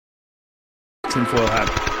tinfoil hat.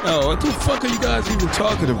 Oh, what the fuck are you guys even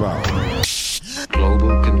talking about?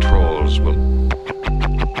 Global controls will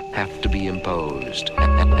have to be imposed,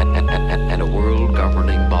 and a world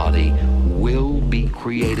governing body will be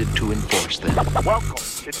created to enforce them. Welcome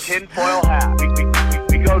to Tinfoil Hat.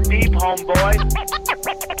 We go deep, homeboy.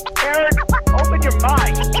 Aaron, open your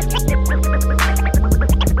mind.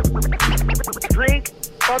 Drink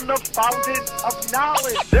from the fountain of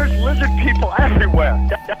knowledge. There's lizard people everywhere.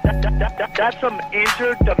 That's some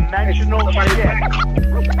interdimensional shit.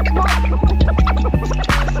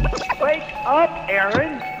 Wake up,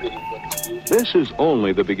 Aaron. This is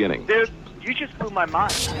only the beginning. Dude, you just blew my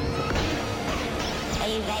mind. Are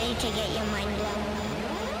you ready to get your mind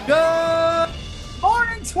blown? Good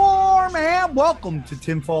morning, Swarm, and welcome to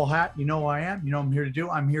Tinfoil Hat. You know who I am. You know what I'm here to do.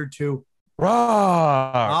 I'm here to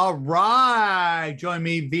rock. All right. Join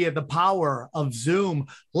me via the power of Zoom,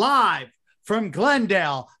 live from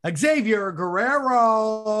Glendale, Xavier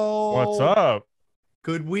Guerrero. What's up?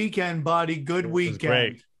 Good weekend, buddy. Good weekend.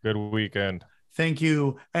 Great. Good weekend. Thank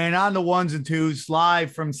you. And on the ones and twos,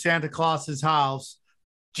 live from Santa Claus's house,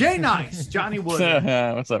 Jay Nice, Johnny Wood.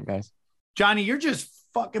 What's up, guys? Johnny, you're just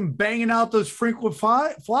fucking banging out those frequent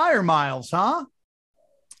flyer miles, huh?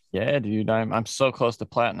 Yeah, dude. I'm so close to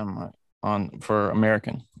platinum for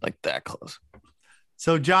American, like that close.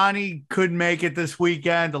 So Johnny couldn't make it this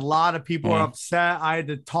weekend. A lot of people are upset. I had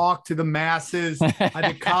to talk to the masses. I had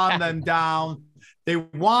to calm them down. They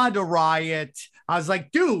wanted to riot. I was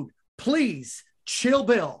like, dude, please chill,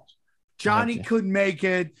 Bill. Johnny couldn't make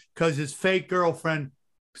it because his fake girlfriend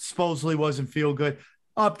supposedly wasn't feel good.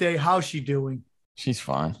 Update, how's she doing? She's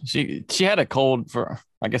fine. She had a cold for,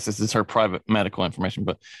 I guess this is her private medical information,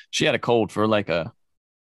 but she had a cold for like a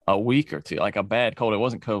week or two, like a bad cold. It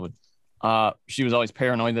wasn't COVID. She was always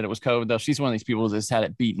paranoid that it was COVID, though. She's one of these people that just had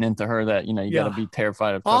it beaten into her that, you know, you got to be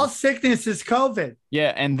terrified of COVID. All sickness is COVID.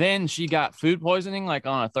 Yeah, and then she got food poisoning like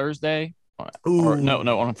on a Thursday. Or, no,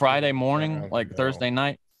 on a Friday morning, like Thursday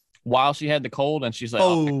night, while she had the cold, and she's like,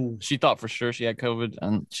 she thought for sure she had COVID,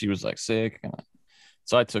 and she was like sick, and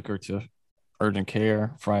so I took her to urgent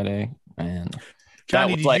care Friday, and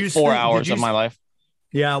Johnny, that was like 4 hours of my life.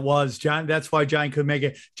 Yeah, it was, John. That's why Johnny couldn't make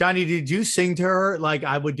it. Johnny, did you sing to her like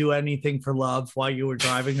I would do anything for love while you were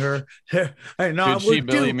driving her? Dude, she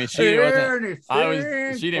believe me. She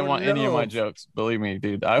didn't want any of my jokes. Believe me,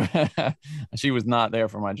 dude. She was not there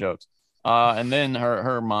for my jokes. And then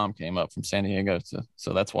her mom came up from San Diego,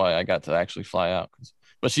 so that's why I got to actually fly out.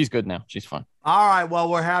 But she's good now. She's fine. All right. Well,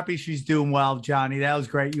 we're happy she's doing well, Johnny. That was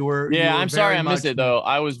great. I'm sorry I missed it though.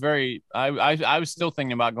 I was I was still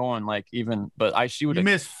thinking about going, like, even, but she would have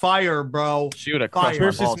missed fire, bro. She would have crushed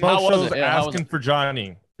my balls. How was it? Asking for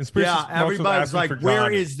Johnny. Everybody's like,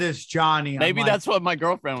 where is this Johnny? Maybe that's what my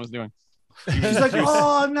girlfriend was doing. She's like,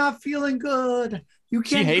 oh, I'm not feeling good. You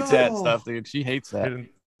can't. She hates that stuff, dude. She hates that.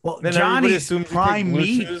 Well, Johnny's prime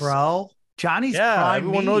meat, bro. Johnny's prime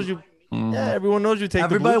everyone meat. knows you. Yeah, everyone knows you take.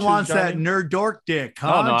 Everybody the blue wants chews, that nerd dork dick,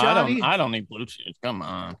 huh? Oh no, Johnny? I don't need blue chews. Come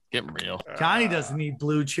on, get real. Johnny doesn't need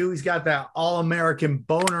blue chew. He's got that all-American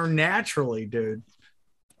boner naturally, dude.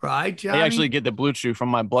 Right, Johnny? They actually get the blue chew from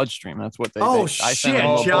my bloodstream. That's what they.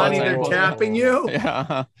 Shit, Johnny! They're tapping you.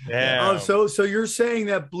 Yeah. Oh, so you're saying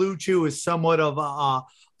that blue chew is somewhat of a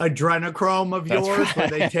adrenochrome of yours, where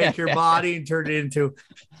they take your body and turn it into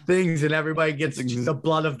things, and everybody gets the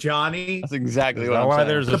blood of Johnny. That's exactly what I'm saying.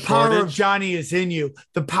 There's the power of Johnny is in you.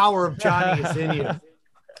 The power of Johnny is in you.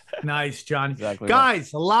 Nice, Johnny. Exactly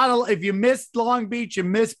guys, if you missed Long Beach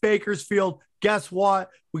and missed Bakersfield, guess what?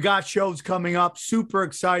 We got shows coming up. Super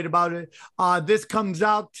excited about it. This comes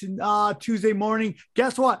out Tuesday morning.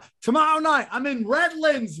 Guess what? Tomorrow night, I'm in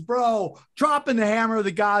Redlands, bro. Dropping the hammer of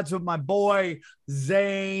the gods with my boy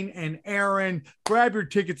Zane and Aaron. Grab your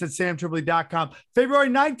tickets at samtripoli.com. February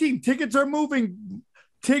 19th, tickets are moving.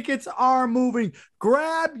 Tickets are moving.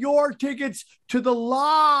 Grab your tickets to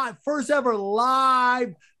the first ever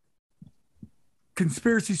live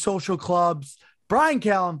Conspiracy Social Club's Brian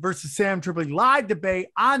Callen versus Sam Tripoli live debate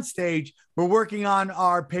on stage. We're working on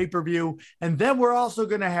our pay-per-view. And then we're also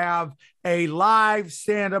going to have a live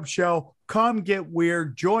stand-up show. Come get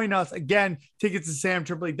weird. Join us. Again, tickets to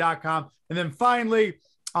samtripoli.com. And then finally,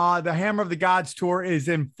 the Hammer of the Gods tour is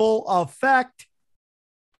in full effect.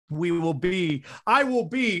 I will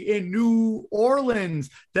be in New Orleans.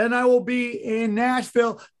 Then I will be in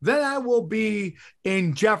Nashville. Then I will be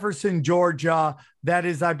in Jefferson, Georgia. That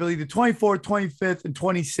is, I believe, the 24th, 25th, and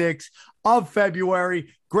 26th of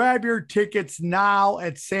February. Grab your tickets now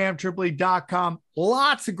at samtripoli.com.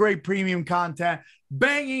 Lots of great premium content.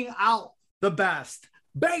 Banging out the best.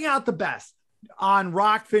 Bang out the best. on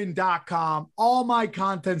rockfin.com. All my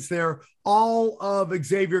content's there. All of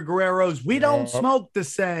Xavier Guerrero's We Don't Smoke the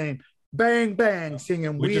Same. Bang, bang,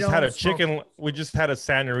 singing. We just had a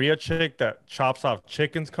Santeria chick that chops off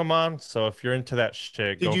chickens. Come on. So if you're into that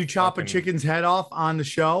shit, did you chop a chicken's head off on the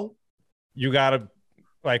show? You got to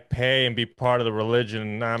like pay and be part of the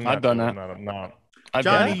religion. I've done that. No.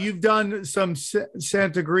 Johnny, you've done some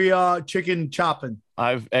Santeria chicken chopping.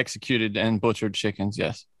 I've executed and butchered chickens.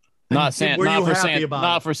 Yes. Not for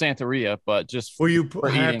Santeria, but just were you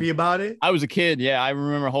happy about it? I was a kid. Yeah. I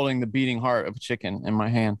remember holding the beating heart of a chicken in my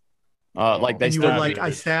hand. Like they still were like,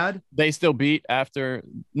 I sad. They still beat after.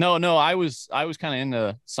 No, I was kind of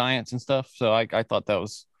into science and stuff, so I thought that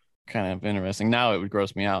was kind of interesting. Now it would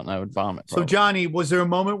gross me out and I would vomit. Probably. So Johnny, was there a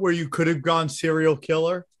moment where you could have gone serial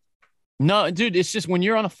killer? No, dude. It's just when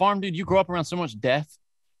you're on a farm, dude, you grow up around so much death.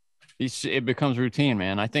 It becomes routine,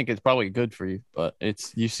 man. I think it's probably good for you, but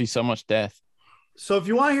you see so much death. So if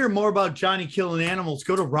you want to hear more about Johnny killing animals,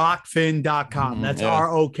 go to rockfin.com. That's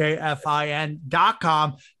ROKFIN.com.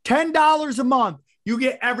 $10 a month. You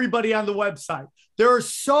get everybody on the website. There are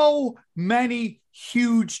so many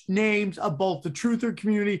huge names of both the truther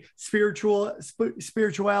community,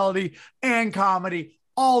 spirituality, and comedy,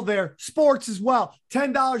 all there. Sports as well.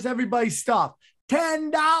 $10, everybody's stuff.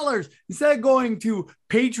 $10 instead of going to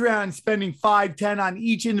Patreon and spending $5, $10 on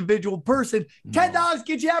each individual person. $10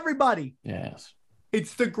 gets you everybody. Yes.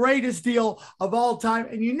 It's the greatest deal of all time.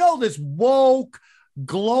 And you know, this woke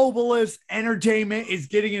globalist entertainment is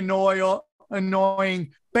getting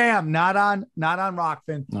annoying. Bam, not on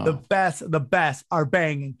Rockfin. No. The best of the best are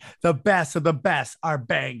banging. The best of the best are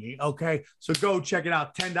banging. Okay. So go check it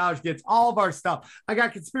out. $10 gets all of our stuff. I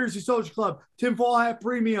got Conspiracy Social Club, Tinfoil Hat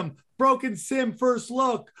Premium, Broken Sim First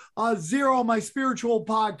Look, Zero, my spiritual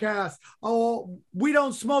podcast. Oh, We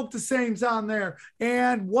Don't Smoke the Same's on there.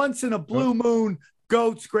 And Once in a Blue Moon,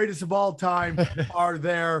 GOATs, greatest of all time, are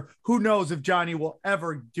there. Who knows if Johnny will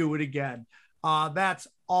ever do it again. That's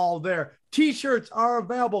all there. T-shirts are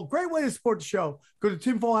available. Great way to support the show. Go to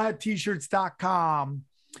tinfoilhattshirts.com.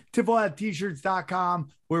 tinfoilhattshirts.com.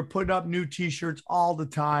 We're putting up new T-shirts all the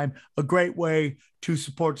time. A great way to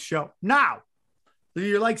support the show. Now,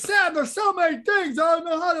 you're like, Sam, there's so many things. I don't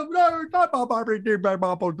know how to,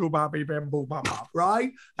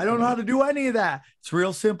 right? I don't know how to do any of that. It's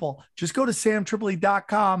real simple. Just go to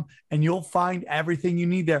samtripoli.com and you'll find everything you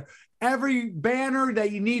need there. Every banner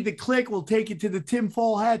that you need to click will take you to the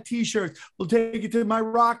Tinfoil Hat T-shirts. Will take you to my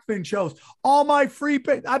Rockfin shows. All my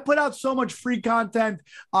I put out so much free content.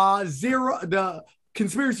 The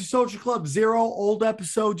Conspiracy Social Club, Zero old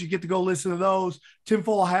episodes. You get to go listen to those.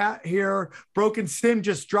 Tinfoil Hat here. Broken Sim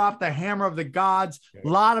just dropped the Hammer of the Gods. A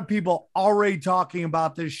lot of people already talking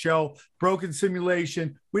about this show. Broken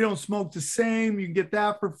Simulation. We Don't Smoke the Same. You can get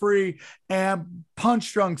that for free. And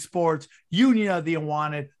Punch Drunk Sports. Union of the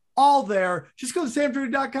Unwanted. All there. Just go to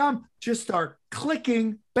samtripoli.com. Just start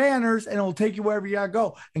clicking banners and it'll take you wherever you gotta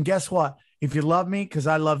go. And guess what? If you love me because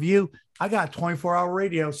I love you, I got a 24-hour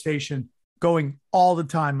radio station going all the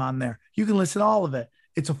time on there. You can listen to all of it.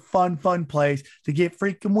 It's a fun place to get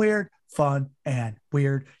freaking weird, fun, and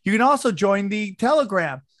weird. You can also join the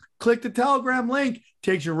Telegram. Click the Telegram link.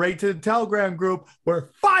 Takes you right to the Telegram group where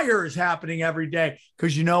fire is happening every day.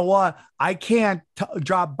 Because you know what? I can't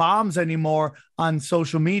drop bombs anymore on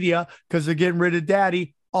social media because they're getting rid of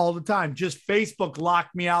daddy all the time. Just Facebook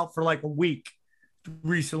locked me out for like a week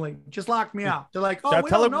recently. Just locked me out. They're like, oh, that we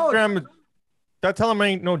Telegram, don't know. That Telegram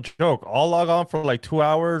ain't no joke. I'll log on for like 2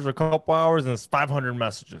 hours or a couple hours and it's 500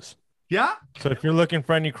 messages. Yeah. So if you're looking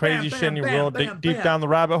for any crazy shit and you roll deep down the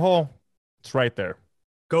rabbit hole, it's right there.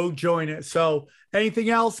 Go join it. So anything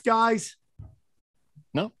else, guys?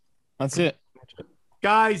 No, that's it.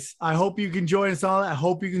 Guys, I hope you can join us on that. I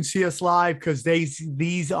hope you can see us live because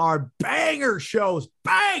these are banger shows.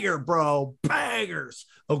 Banger, bro. Bangers.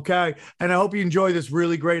 Okay. And I hope you enjoy this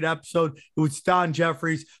really great episode. It was Don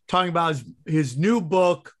Jeffries talking about his new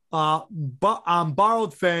book, on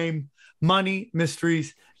Borrowed Fame, Money,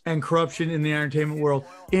 Mysteries, and Corruption in the Entertainment World.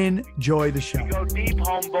 Enjoy the show. Go deep,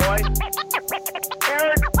 homeboy.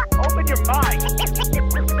 Aaron, open your mind.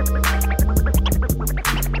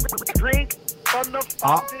 Drink from the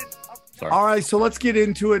fountain. All right, so let's get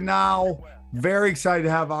into it now. Very excited to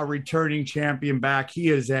have our returning champion back. He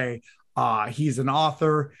is he's an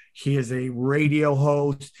author. He is a radio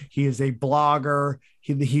host. He is a blogger.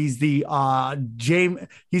 He's the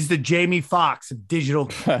Jamie Foxx of digital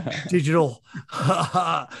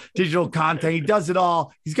content. He does it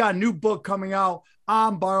all. He's got a new book coming out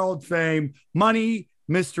on Borrowed Fame, Money,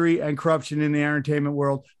 Mystery, and Corruption in the Entertainment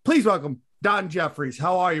World. Please welcome Don Jeffries.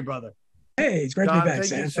 How are you, brother? Hey, it's great to be back,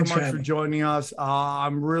 Sam. Thank you so much for joining us.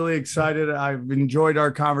 I'm really excited. I've enjoyed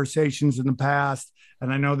our conversations in the past,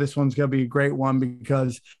 and I know this one's going to be a great one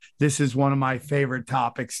because this is one of my favorite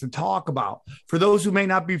topics to talk about. For those who may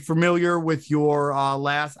not be familiar with your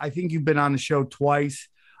I think you've been on the show twice,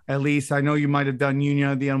 at least. I know you might have done Union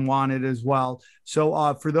of the Unwanted as well.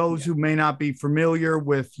 So for those who may not be familiar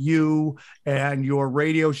with you and your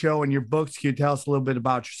radio show and your books, can you tell us a little bit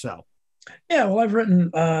about yourself? Yeah, well, I've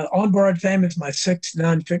written On Borrowed Fame. It's my sixth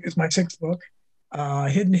book.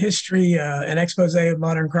 Hidden History, an expose of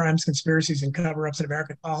modern crimes, conspiracies, and cover-ups in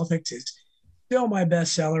American politics is still my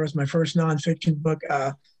bestseller. It was my first nonfiction book.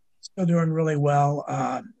 Still doing really well.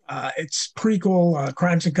 It's prequel,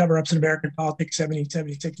 Crimes and Cover-Ups in American Politics,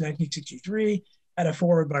 1776-1963. Had a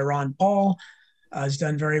foreword by Ron Paul. It's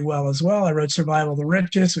done very well as well. I wrote Survival of the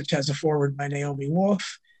Richest, which has a foreword by Naomi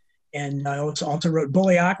Wolf. And I also wrote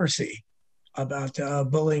Bullyocracy, about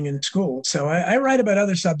bullying in school. So I write about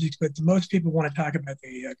other subjects, but most people want to talk about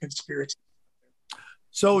the conspiracy.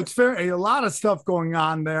 So it's a lot of stuff going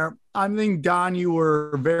on there. I think, Don, you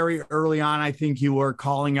were very early on. I think you were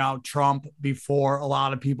calling out Trump before a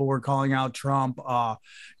lot of people were calling out Trump. I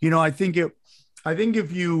think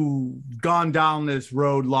if you've gone down this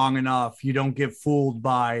road long enough, you don't get fooled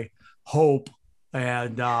by hope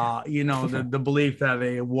and the belief that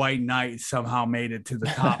a white knight somehow made it to the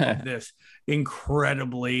top of this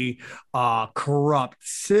incredibly corrupt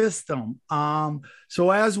system.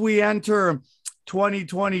 So as we enter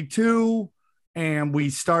 2022 and we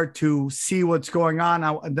start to see what's going on,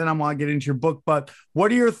 then I want to get into your book, but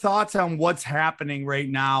what are your thoughts on what's happening right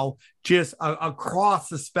now, just across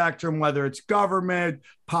the spectrum, whether it's government,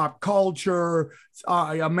 pop culture,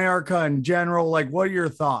 America in general? Like, what are your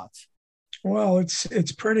thoughts? Well, it's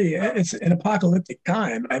an apocalyptic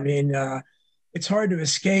time. I mean, it's hard to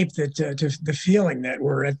escape the feeling that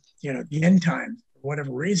we're at, the end time for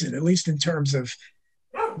whatever reason, at least in terms of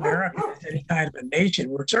America as any kind of a nation.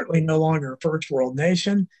 We're certainly no longer a first world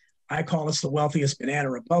nation. I call us the wealthiest banana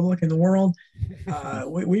republic in the world.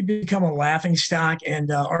 We become a laughing stock, and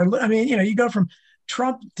you go from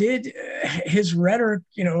Trump did his rhetoric,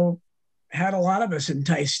 had a lot of us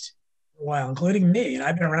enticed a while, including me, and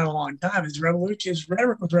I've been around a long time. His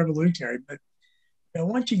rhetoric was revolutionary, but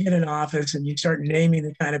once you get in office and you start naming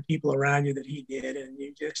the kind of people around you that he did, and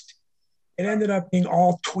it ended up being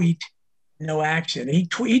all tweet, no action. He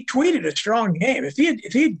tweeted a strong game. If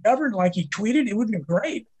he had governed like he tweeted, it would have been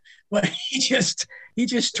great. But he just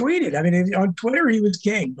tweeted. I mean, on Twitter he was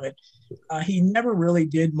king, but he never really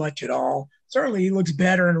did much at all. Certainly, he looks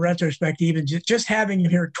better in retrospect. Even just having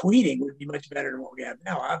him here tweeting would be much better than what we have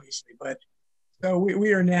now, obviously. But so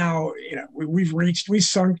we are now, we've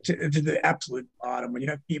sunk to the absolute bottom. When you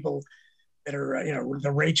have people that are,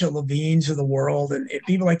 the Rachel Levines of the world, and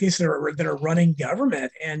people like this that are running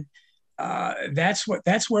government, and that's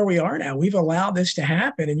where we are now. We've allowed this to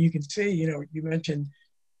happen, and you can see, you mentioned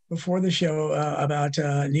before the show about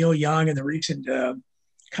Neil Young and the recent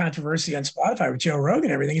controversy on Spotify with Joe Rogan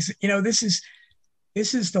and everything.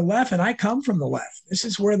 This is the left, and I come from the left. This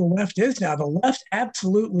is where the left is now. The left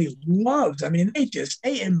absolutely loves. I mean,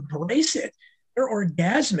 they embrace it. They're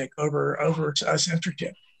orgasmic over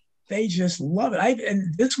censorship. They just love it.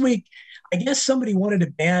 And this week, I guess somebody wanted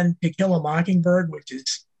to ban To Kill a Mockingbird, which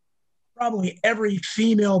is probably every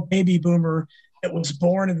female baby boomer that was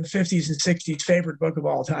born in the 50s and 60s favorite book of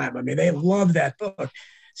all time. I mean, they love that book.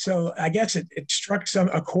 So I guess it struck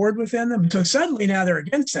a chord within them. So suddenly now they're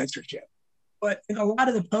against censorship. But in a lot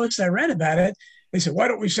of the posts I read about it, they said, why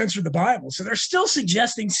don't we censor the Bible? So they're still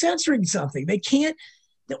suggesting censoring something. They can't.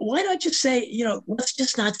 Why not just say, let's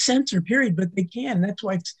just not censor, period? But they can. And that's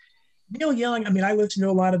why it's Neil Young. I mean, I listen to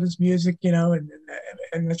a lot of his music, and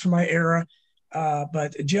that's from my era.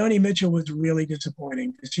 But Joni Mitchell was really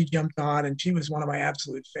disappointing because she jumped on and she was one of my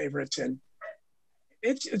absolute favorites. And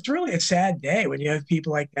it's really a sad day when you have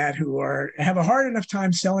people like that who have a hard enough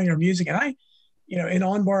time selling their music. And in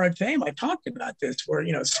On Borrowed Fame, I talked about this where,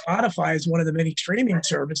 Spotify is one of the many streaming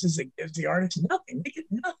services that gives the artist nothing. They get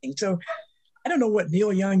nothing. So I don't know what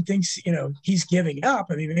Neil Young thinks, he's giving up.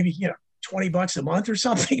 I mean, maybe, $20 a month or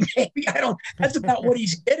something. Maybe that's about what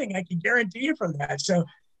he's getting. I can guarantee you from that. So,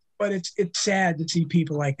 but it's sad to see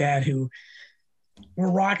people like that who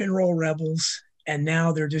were rock and roll rebels, and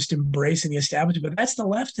now they're just embracing the establishment. But that's the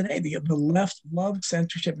left today. The left loves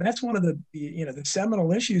censorship. And that's one of the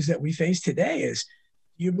seminal issues that we face today is,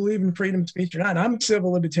 do you believe in freedom of speech or not? I'm a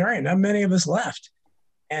civil libertarian. Not many of us left.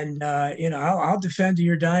 And, I'll defend to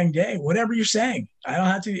your dying day, whatever you're saying. I don't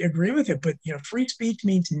have to agree with it, but, free speech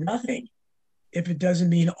means nothing if it doesn't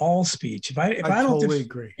mean all speech. If I don't totally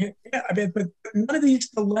agree. Yeah, I mean, but none of the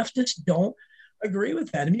leftists don't agree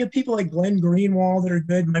with that. I mean, you have people like Glenn Greenwald that are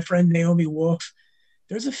good. My friend Naomi Wolf.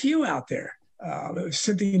 There's a few out there.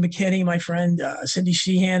 Cynthia McKinney, my friend, Cindy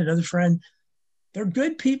Sheehan, another friend. They're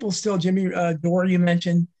good people still. Jimmy Dore, you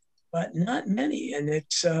mentioned, but not many. And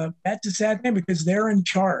it's that's a sad thing because they're in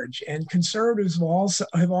charge. And conservatives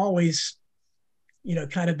have always,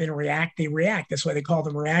 kind of been They react. That's why they call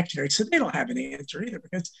them reactionary. So they don't have any answer either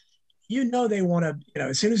because they want to,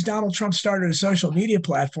 as soon as Donald Trump started a social media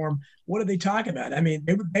platform, what are they talking about? I mean,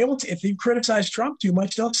 they will, if you criticize Trump too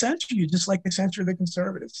much, they'll censor you just like they censor the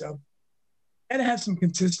conservatives. So got to have some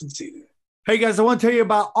consistency there. Hey guys, I want to tell you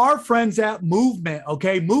about our friends at Movement,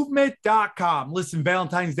 okay? Movement.com. Listen,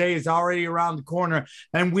 Valentine's Day is already around the corner,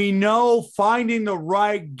 and we know finding the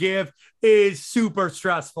right gift is super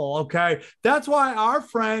stressful, okay? That's why our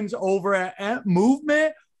friends over at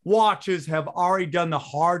Movement Watches have already done the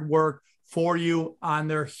hard work for you on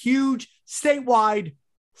their huge statewide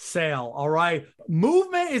sale, all right?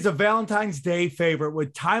 Movement is a Valentine's Day favorite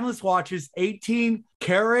with timeless watches,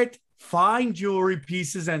 18-karat fine jewelry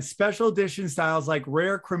pieces, and special edition styles like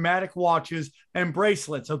rare chromatic watches and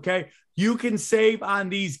bracelets, okay? You can save on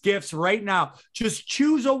these gifts right now. Just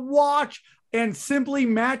choose a watch and simply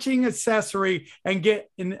matching accessory and get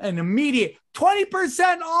an immediate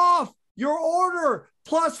 20% off your order,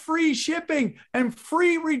 plus free shipping and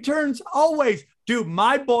free returns always. Dude,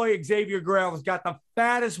 my boy Xavier Guerrero's got the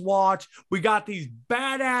fattest watch. We got these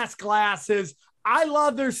badass glasses. I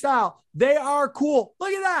love their style. They are cool.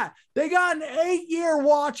 Look at that. They got an 8-year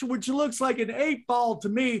watch, which looks like an 8-ball to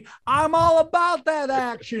me. I'm all about that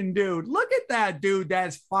action, dude. Look at that, dude.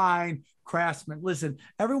 That's fine craftsman. Listen,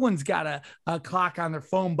 everyone's got a clock on their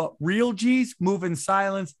phone, but real G's move in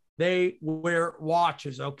silence. They wear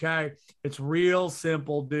watches, okay? It's real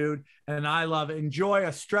simple, dude. And I love it. Enjoy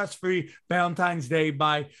a stress-free Valentine's Day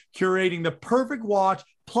by curating the perfect watch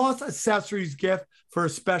plus accessories gift for a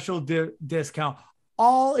special discount.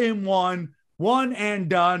 All in one and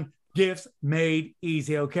done. Gifts made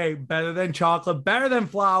easy, okay? Better than chocolate, better than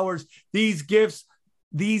flowers. These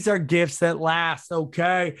are gifts that last,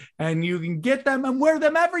 okay? And you can get them and wear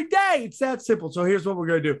them every day. It's that simple. So here's what we're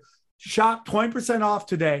going to do. Shop 20% off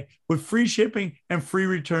today with free shipping and free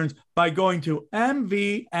returns by going to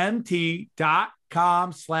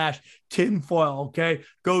mvmt.com/tinfoil. Okay.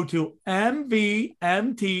 Go to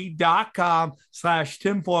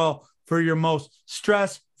mvmt.com/tinfoil for your most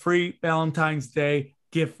stress-free Valentine's Day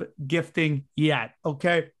gifting yet.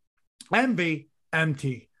 Okay.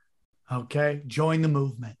 MVMT. Okay. Join the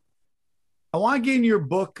movement. I want to get in your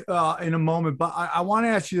book in a moment, but I want to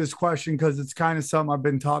ask you this question because it's kind of something I've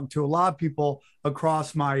been talking to a lot of people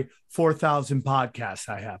across my 4,000 podcasts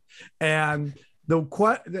I have. And the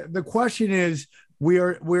question is,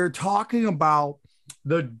 we're talking about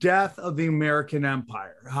the death of the American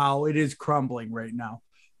empire, how it is crumbling right now.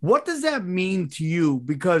 What does that mean to you?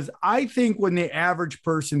 Because I think when the average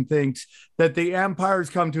person thinks that the empire's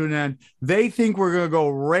come to an end, they think we're going to go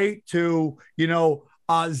right to,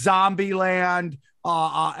 zombie land.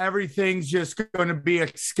 Everything's just going to be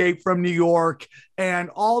Escape from New York and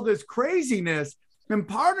all this craziness. And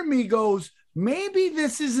part of me goes, maybe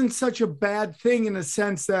this isn't such a bad thing in the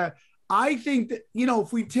sense that I think that,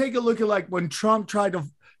 if we take a look at like when Trump tried to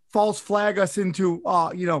false flag us into,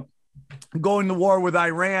 going to war with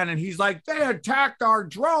Iran, and he's like, they attacked our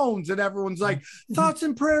drones, and everyone's like, thoughts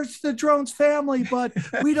and prayers to the drones family, but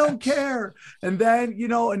we don't care. And then,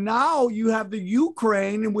 and now you have the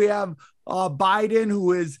Ukraine, and we have Biden,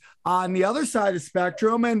 who is on the other side of the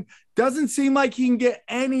spectrum and doesn't seem like he can get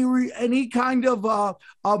any kind of a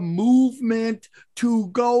movement to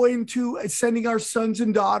go into sending our sons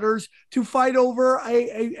and daughters to fight over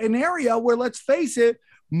an area where, let's face it,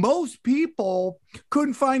 most people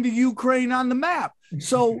couldn't find the Ukraine on the map.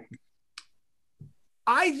 So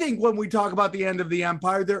I think when we talk about the end of the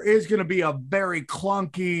empire, there is going to be a very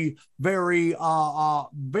clunky, very I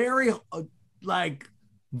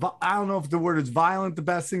don't know if the word is violent, the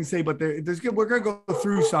best thing to say, but we're going to go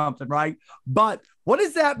through something, right? But what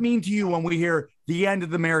does that mean to you when we hear the end of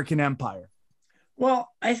the American empire? Well,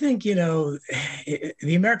 I think, the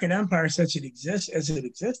American empire, such it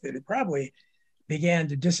existed, it probably began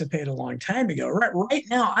to dissipate a long time ago. Right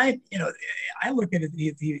now, I look at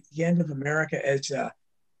the end of America as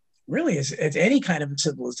really as any kind of a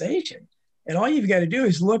civilization. And all you've got to do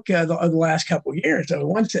is look at the last couple of years.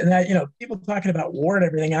 So people talking about war and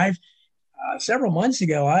everything. Several months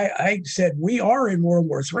ago, I said we are in World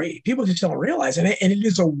War III. People just don't realize it. And it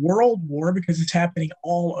is a world war because it's happening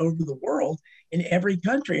all over the world in every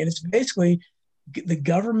country. And it's basically the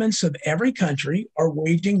governments of every country are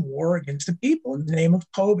waging war against the people in the name of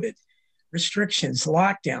COVID. Restrictions,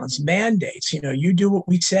 lockdowns, mandates, you do what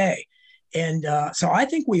we say. And so I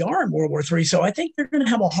think we are in World War III. So I think they're going to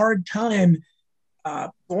have a hard time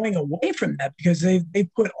going away from that, because they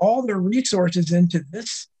put all their resources into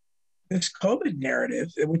this COVID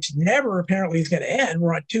narrative, which never apparently is going to end.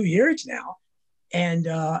 We're on 2 years now. And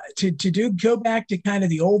to go back to kind of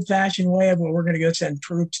the old fashioned way of, well, we're going to go send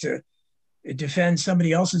troops to defend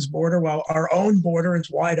somebody else's border while our own border is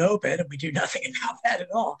wide open, and we do nothing about that at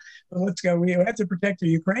all. But let's go. We have to protect the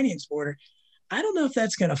Ukrainians' border. I don't know if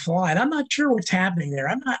that's going to fly, and I'm not sure what's happening there.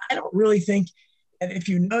 I don't really think. And if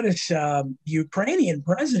you notice, the Ukrainian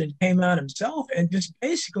president came out himself and just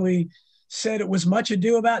basically said it was much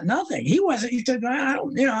ado about nothing. He said, I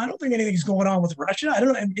don't think anything's going on with Russia. I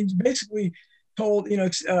don't know. And he basically told,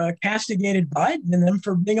 castigated Biden and them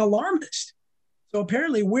for being alarmist. So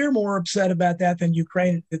apparently we're more upset about that than the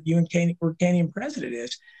Ukrainian president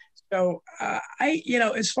is. So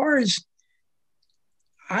as far as,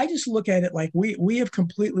 I just look at it like we have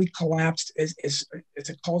completely collapsed as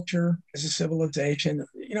a culture, as a civilization,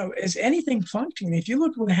 as anything functioning. If you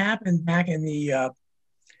look what happened back in the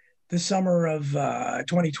summer of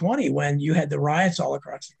 2020, when you had the riots all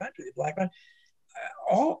across the country, the Black Lives,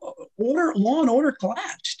 law and order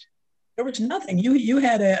collapsed. There was nothing. You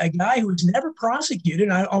had a guy who was never prosecuted.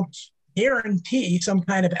 And I'll guarantee some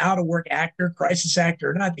kind of out-of-work actor, crisis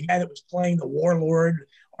actor, not the guy that was playing the warlord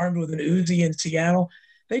armed with an Uzi in Seattle.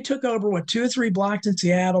 They took over, 2 or 3 blocks in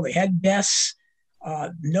Seattle. They had deaths.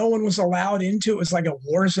 No one was allowed into it. It was like a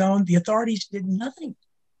war zone. The authorities did nothing.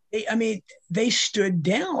 They stood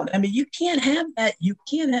down. You can't have that. You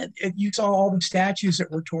saw all the statues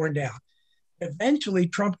that were torn down. Eventually,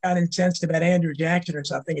 Trump got incensed about Andrew Jackson or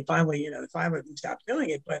something, and finally they stopped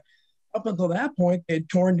doing it. But up until that point, they'd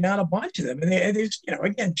torn down a bunch of them, and they just,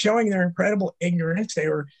 again, showing their incredible ignorance. They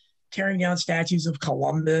were tearing down statues of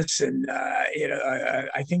Columbus, and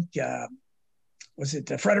I think was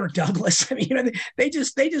it Frederick Douglass? They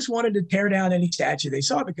just wanted to tear down any statue they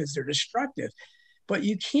saw because they're destructive. But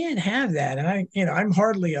you can't have that. And I'm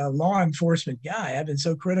hardly a law enforcement guy. I've been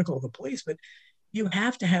so critical of the police, but you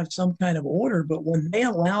have to have some kind of order. But when they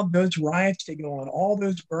allowed those riots to go on, all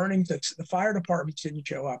those burnings, the fire departments didn't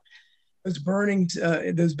show up. Those burnings,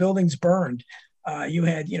 those buildings burned. You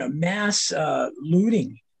had, mass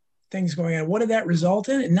looting, things going on. What did that result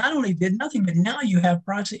in? It not only did nothing, but now you have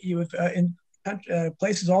in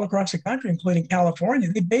places all across the country, including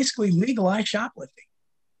California, they basically legalized shoplifting.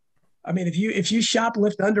 If you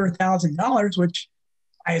shoplift under $1,000, which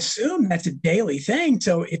I assume that's a daily thing.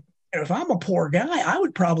 So if I'm a poor guy, I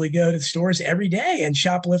would probably go to the stores every day and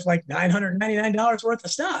shoplift like $999 worth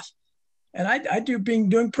of stuff. And I'd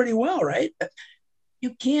doing pretty well, right? But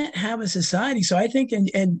you can't have a society. So I think,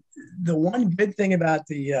 and the one good thing about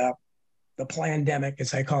the pandemic,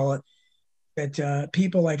 as I call it, that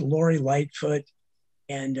people like Lori Lightfoot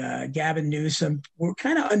and Gavin Newsom were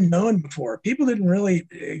kind of unknown before. People didn't really,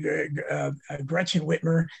 Gretchen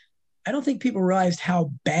Whitmer, I don't think people realized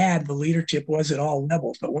how bad the leadership was at all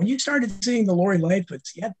levels. But when you started seeing the Lori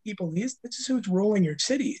Lightfoots, you have people, this is who's ruling your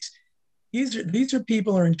cities. These are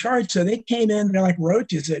people who are in charge. So they came in, they're like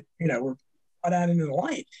roaches that, were brought out into the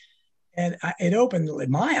light. And it opened, in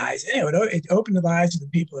my eyes, it opened the eyes of the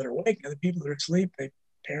people that are awake. And the people that are asleep, they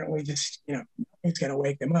apparently just, nothing's going to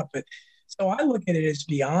wake them up. But so I look at it as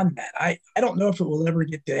beyond that. I don't know if it will ever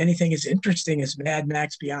get to anything as interesting as Mad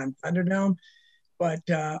Max Beyond Thunderdome. But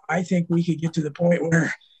I think we could get to the point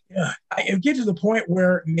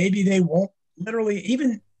where, maybe they won't literally,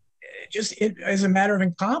 even just as a matter of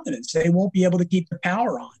incompetence, they won't be able to keep the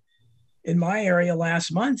power on. In my area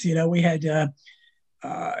last month, we had, a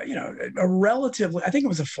relatively, I think it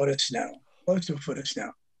was a foot of snow, close to a foot of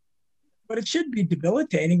snow. But it should be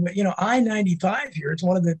debilitating. But I-95 here, it's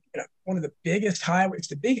one of the biggest highways,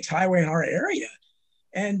 the biggest highway in our area.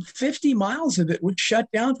 And 50 miles of it was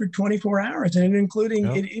shut down for 24 hours, and it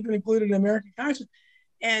even included an American congressman.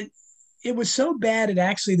 And it was so bad,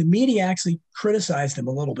 the media actually criticized them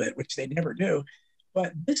a little bit, which they never do.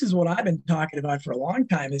 But this is what I've been talking about for a long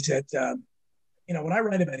time, is that, when I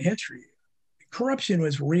write about history, corruption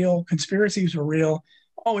was real, conspiracies were real,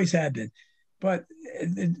 always have been. But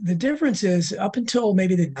the difference is, up until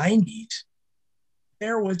maybe the 90s,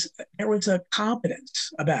 there was a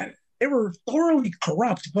competence about it. They were thoroughly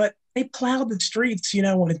corrupt, but they plowed the streets,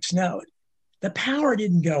 when it snowed. The power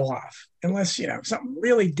didn't go off unless, something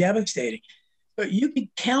really devastating. But you could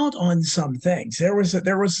count on some things. There was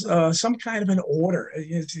some kind of an order.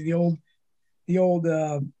 It's the old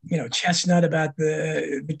chestnut about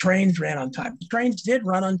the trains ran on time. The trains did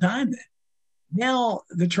run on time then. Now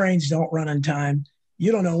the trains don't run on time.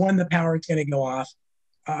 You don't know when the power is going to go off.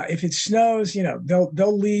 If it snows,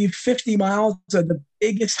 they'll leave 50 miles of the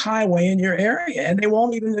biggest highway in your area, and they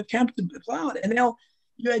won't even attempt to plow it.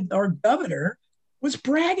 And our governor was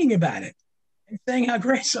bragging about it and saying how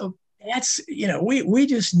great. So that's, we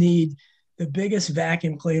just need the biggest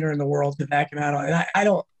vacuum cleaner in the world to vacuum out.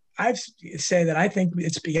 And I say that I think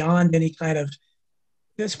it's beyond any kind of,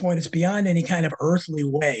 at this point, it's beyond any kind of earthly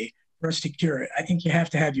way for us to cure it. I think you have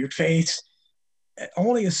to have your faith.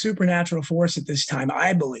 Only a supernatural force at this time,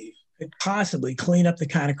 I believe, could possibly clean up the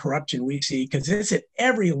kind of corruption we see, because it's at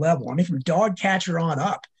every level. I mean, from dog catcher on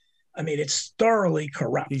up. I mean, it's thoroughly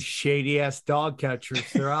corrupt. These shady ass dog catchers,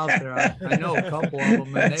 they're out there. I know a couple of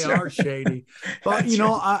them, and they are shady. But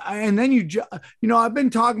I've been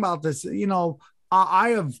talking about this. I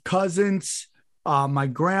have cousins. My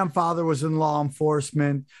grandfather was in law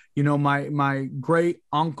enforcement. My great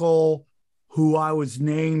uncle, who I was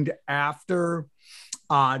named after,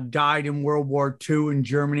 died in World War II in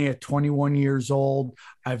Germany at 21 years old.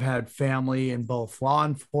 I've had family in both law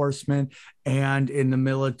enforcement and in the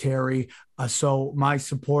military. So my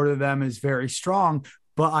support of them is very strong,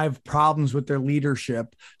 but I have problems with their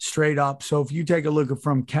leadership straight up. So if you take a look at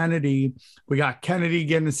from Kennedy, we got Kennedy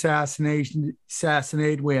getting assassinated.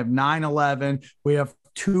 We have 9/11. We have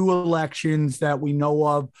 2 elections that we know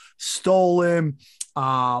of stolen.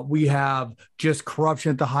 We have just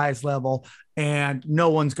corruption at the highest level, and no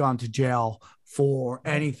one's gone to jail for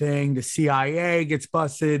anything. The CIA gets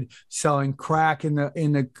busted selling crack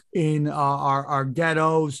in our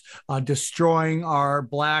ghettos, destroying our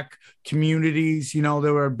Black communities. They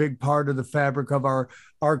were a big part of the fabric of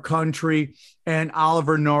our country. And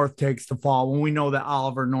Oliver North takes the fall when we know that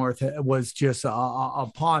Oliver North was just a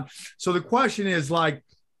pawn. So the question is, like,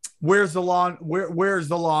 where's the law? Where's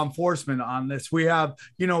the law enforcement on this? We have,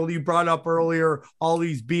 you brought up earlier, all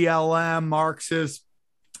these BLM Marxists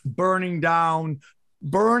burning down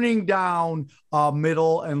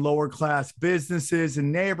middle and lower class businesses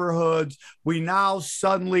and neighborhoods. We now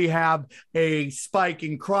suddenly have a spike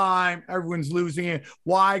in crime. Everyone's losing it.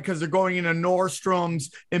 Why? Because they're going into Nordstrom's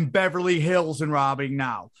in Beverly Hills and robbing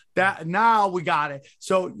now. Now we got it.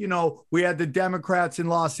 So, we had the Democrats in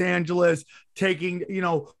Los Angeles taking,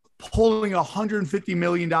 pulling $150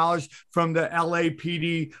 million from the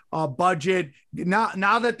LAPD budget.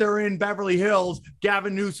 Now that they're in Beverly Hills,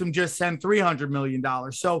 Gavin Newsom just sent $300 million.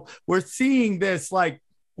 So we're seeing this, like,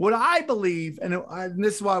 what I believe, and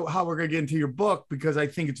this is how we're going to get into your book, because I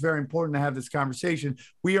think it's very important to have this conversation.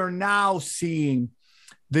 We are now seeing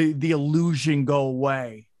the illusion go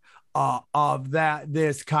away of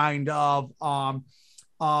this kind of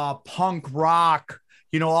punk rock,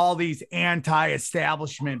 all these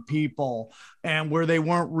anti-establishment people, and where they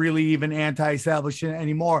weren't really even anti-establishment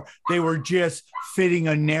anymore. They were just fitting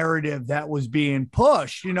a narrative that was being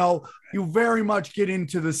pushed. You very much get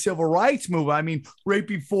into the civil rights movement. I mean, right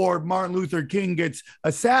before Martin Luther King gets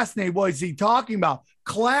assassinated, what is he talking about?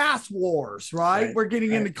 Class wars, right? We're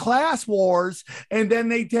getting into class wars, and then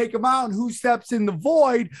they take him out, and who steps in the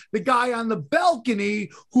void? The guy on the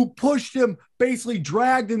balcony who pushed him, basically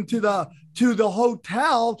dragged him to the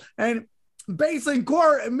hotel, and basically in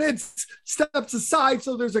court admits, steps aside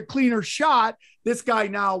so there's a cleaner shot. This guy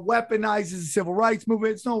now weaponizes the civil rights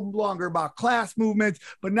movement. It's no longer about class movements,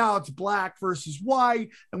 but now it's Black versus white,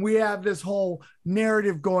 and we have this whole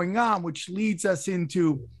narrative going on, which leads us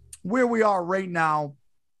into where we are right now,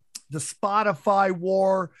 the Spotify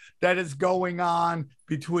war that is going on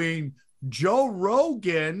between Joe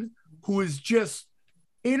Rogan, who is just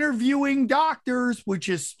interviewing doctors, which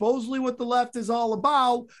is supposedly what the left is all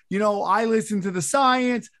about. I listen to the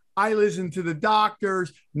science, I listen to the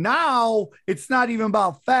doctors. Now it's not even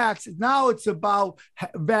about facts. Now it's about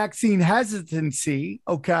vaccine hesitancy.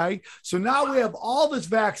 Okay. So now we have all this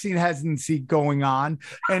vaccine hesitancy going on,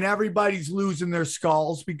 and everybody's losing their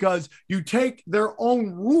skulls because you take their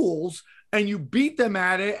own rules and you beat them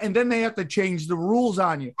at it, and then they have to change the rules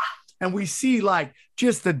on you. And we see, like,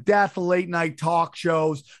 just the death of late night talk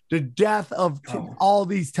shows, the death of all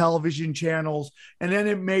these television channels. And then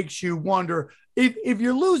it makes you wonder, if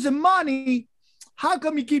you're losing money, how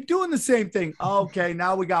come you keep doing the same thing? Okay,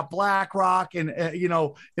 now we got BlackRock and,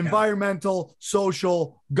 environmental,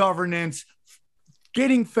 social governance,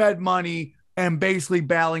 getting fed money and basically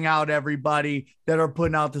bailing out everybody that are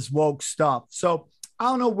putting out this woke stuff. So I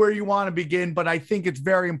don't know where you want to begin, but I think it's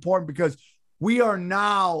very important because we are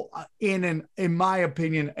now in my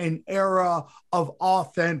opinion, an era of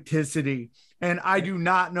authenticity. And I do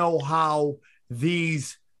not know how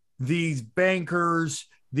these bankers,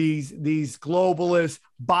 these globalists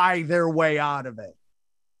buy their way out of it.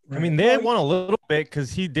 I mean, they won a little bit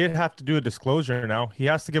because he did have to do a disclosure now. He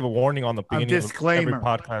has to give a warning on the beginning of every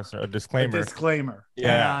podcast, a disclaimer.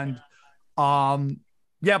 Yeah. And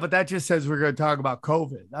yeah, but that just says we're going to talk about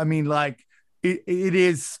COVID. I mean, like it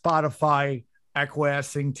is Spotify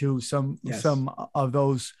acquiescing to some of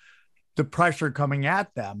those, the pressure coming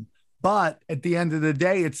at them. But at the end of the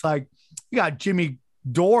day, it's like you got Jimmy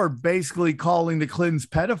Dore basically calling the Clintons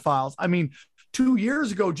pedophiles. I mean, 2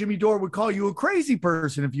 years ago, Jimmy Dore would call you a crazy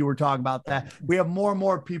person if you were talking about that. We have more and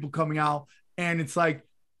more people coming out, and it's like,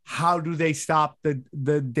 how do they stop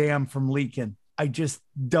the dam from leaking? I just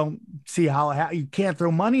don't see how you can't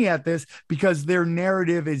throw money at this because their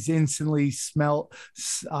narrative is instantly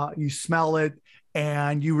you smell it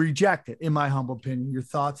and you reject it, in my humble opinion. Your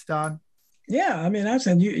thoughts, Don? Yeah, I mean,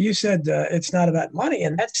 you said it's not about money,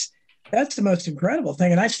 and that's the most incredible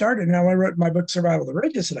thing. And I started, when I wrote my book, Survival of the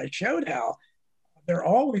Richest, and I showed how there are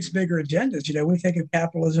always bigger agendas. You know, we think of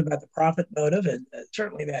capitalism about the profit motive, and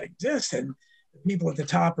certainly that exists. And the people at the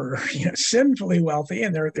top are, sinfully wealthy,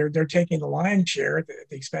 and they're taking the lion's share at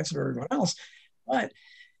the expense of everyone else. But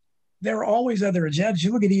there are always other agendas.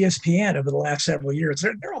 You look at ESPN over the last several years;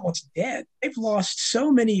 they're almost dead. They've lost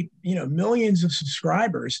so many, millions of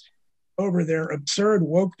subscribers over their absurd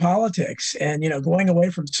woke politics and, going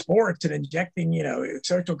away from sports and injecting,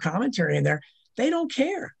 social commentary in there. They don't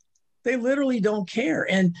care. They literally don't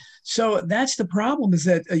care. And so that's the problem, is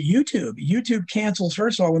that YouTube cancels,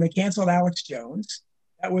 first of all, when they canceled Alex Jones,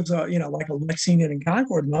 that was like a Lexington and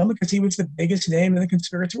Concord moment, because he was the biggest name in the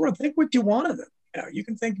conspiracy world. Think what you want of them. You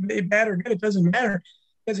can think bad or good, it doesn't matter.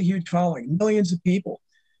 He has a huge following, millions of people.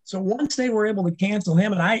 So once they were able to cancel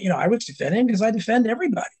him, and I was defending, because I defend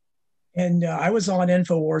everybody. And I was on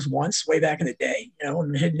InfoWars once, way back in the day,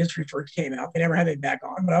 when Hidden History first came out. They never had me back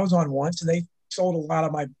on, but I was on once, and they sold a lot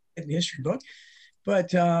of my Hidden History book.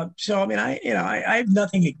 But so, I mean, I have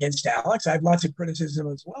nothing against Alex. I have lots of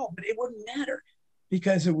criticism as well, but it wouldn't matter,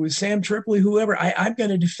 because it was Sam Tripoli, whoever. I'm going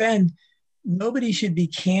to defend. Nobody should be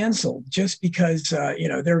canceled just because,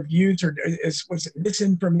 their views was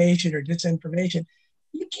misinformation or disinformation.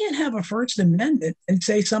 You can't have a First Amendment and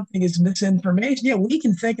say something is misinformation. Yeah, we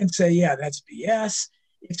can think and say, yeah, that's BS.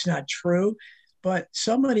 It's not true. But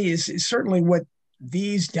somebody is certainly what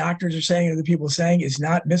these doctors are saying, or the people saying, is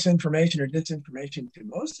not misinformation or disinformation to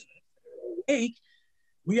most of it.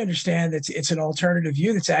 We understand that it's an alternative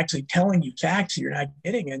view that's actually telling you facts that you're not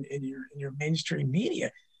getting in your mainstream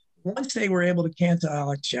media. Once they were able to cancel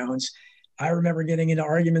Alex Jones, I remember getting into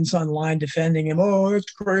arguments online defending him. Oh,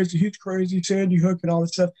 it's crazy. He's crazy. Sandy Hook and all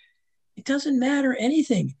this stuff. It doesn't matter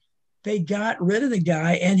anything. They got rid of the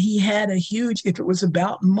guy, and he had a huge, if it was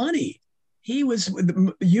about money, he was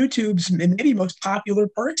YouTube's maybe most popular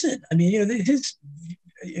person. I mean, his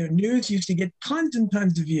news used to get tons and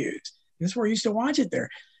tons of views. That's where I used to watch it there.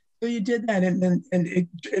 So you did that, and it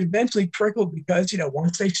eventually trickled, because,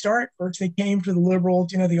 once they start, first they came for the liberals,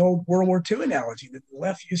 the old World War II analogy that the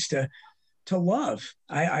left used to love.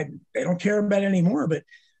 They don't care about it anymore, but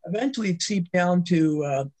eventually it seeped down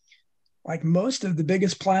to like most of the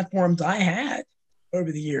biggest platforms I had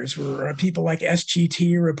over the years were people like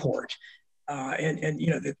SGT Report,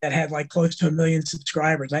 and that had like close to 1 million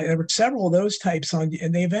subscribers. There were several of those types on,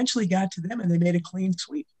 and they eventually got to them, and they made a clean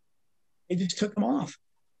sweep. They just took them off,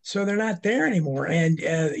 so they're not there anymore. And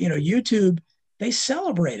YouTube, they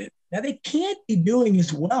celebrate it. Now they can't be doing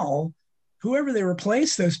as well. Whoever they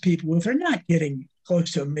replace those people with, they're not getting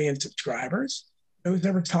close to 1 million subscribers. Who's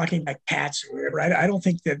ever talking about cats or whatever? I don't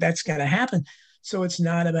think that's going to happen. So it's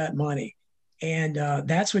not about money, and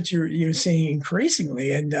that's what you're seeing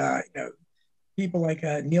increasingly. And people like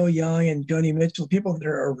Neil Young and Joni Mitchell, people that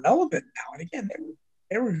are irrelevant now. And again,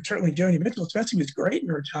 they were certainly, Joni Mitchell especially was great in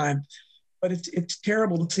her time, but it's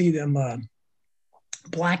terrible to see them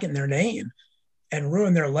blacken their name and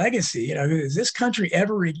ruin their legacy. If this country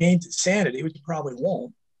ever regains its sanity, which it probably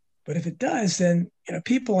won't, but if it does, then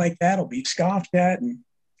people like that will be scoffed at, and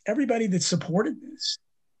everybody that supported this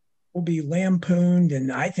will be lampooned,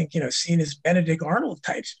 and I think seen as Benedict Arnold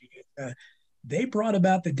types, because they brought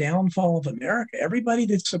about the downfall of America. Everybody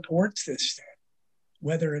that supports this,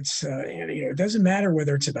 whether it's it doesn't matter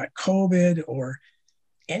whether it's about COVID or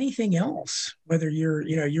anything else, whether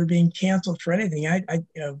you're being canceled for anything.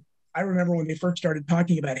 I remember when they first started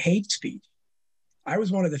talking about hate speech, I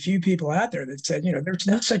was one of the few people out there that said, there's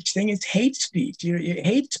no such thing as hate speech.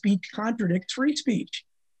 Hate speech contradicts free speech.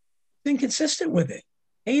 It's inconsistent with it.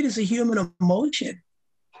 Hate is a human emotion.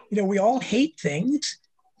 We all hate things.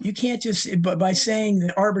 You can't just, but by saying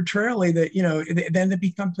that arbitrarily that, then it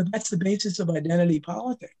becomes, but that's the basis of identity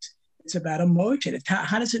politics. It's about emotion. It's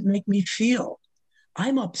how does it make me feel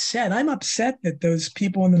I'm upset. I'm upset that those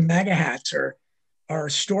people in the MAGA hats are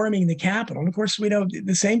storming the Capitol. And of course, we know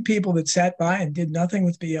the same people that sat by and did nothing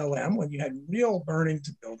with BLM when you had real burnings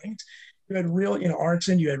of buildings, you had real,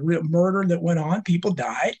 arson, you had real murder that went on, people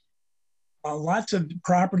died, lots of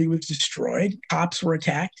property was destroyed, cops were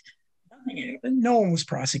attacked, nothing happened, no one was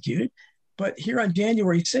prosecuted. But here on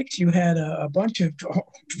January 6th, you had a bunch of,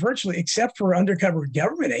 virtually, except for undercover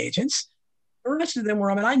government agents, the rest of them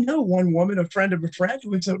were, I know one woman, a friend of a friend,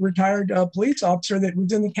 who was a retired police officer that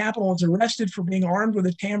was in the Capitol and was arrested for being armed with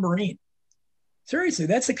a tambourine. Seriously,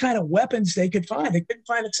 that's the kind of weapons they could find. They couldn't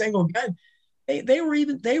find a single gun.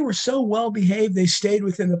 They were so well behaved, they stayed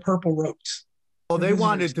within the purple ropes. Well, they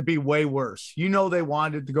wanted to be way worse. They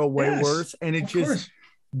wanted to go way worse, and it just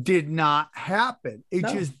did not happen. It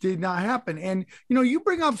just did not happen. And, you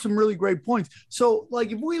bring up some really great points. So,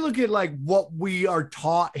 if we look at, what we are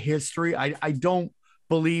taught history, I don't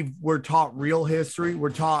believe we're taught real history.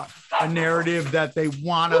 We're taught a narrative that they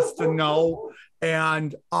want us to know.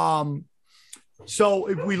 And so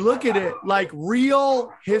if we look at it like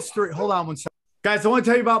real history, hold on one second. Guys, I want to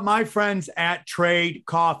tell you about my friends at Trade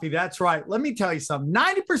Coffee. That's right. Let me tell you something.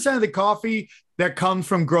 90% of the coffee that comes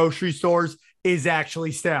from grocery stores is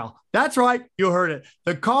actually stale. That's right. You heard it.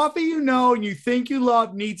 The coffee and you think you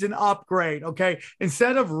love needs an upgrade, okay?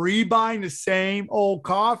 Instead of rebuying the same old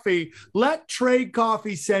coffee, let Trade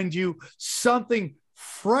Coffee send you something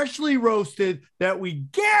freshly roasted that we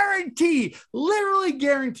literally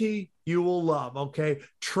guarantee you will love, okay?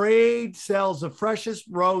 Trade sells the freshest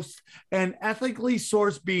roast and ethically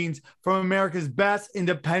sourced beans from America's best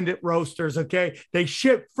independent roasters, okay? They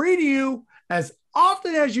ship free to you as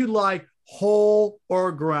often as you like, whole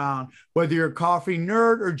or ground. Whether you're a coffee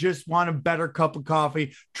nerd or just want a better cup of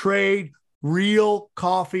coffee, Trade's real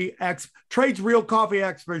coffee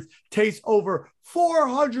experts taste over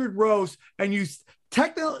 400 roasts and use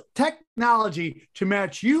technology to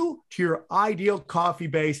match you to your ideal coffee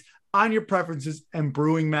base on your preferences and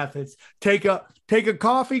brewing methods. Take a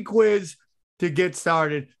coffee quiz to get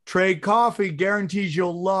started. Trade Coffee guarantees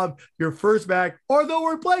you'll love your first bag or they'll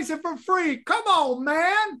replace it for free. Come on,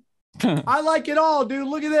 man. I like it all, dude.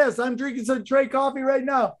 Look at this. I'm drinking some Trade Coffee right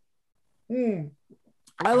now.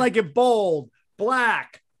 I like it bold,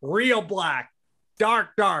 black, real black,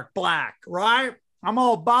 dark black, right? I'm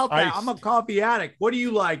all about that. Iced. I'm a coffee addict. What do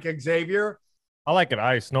you like, Xavier? I like it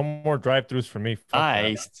iced. No more drive-thrus for me.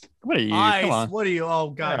 Iced. What are you? Iced. Come on. What are you? Oh,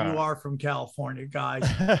 God, yeah. You are from California, guys.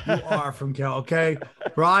 You are from California, okay?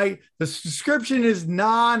 Right? The subscription is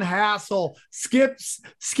non-hassle. Skip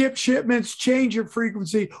shipments, change your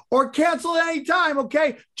frequency, or cancel at any time,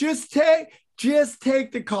 okay? Just take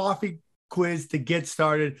the coffee quiz to get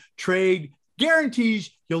started. Trade guarantees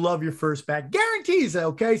you'll love your first bag. Guarantees,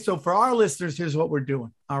 okay? So for our listeners, here's what we're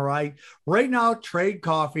doing, all right? Right now, Trade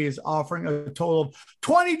Coffee is offering a total of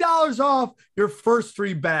 $20 off your first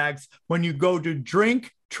 3 bags when you go to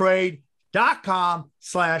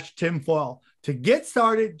drinktrade.com/tinfoil. To get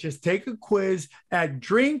started, just take a quiz at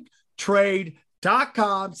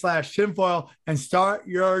drinktrade.com/tinfoil and start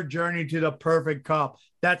your journey to the perfect cup.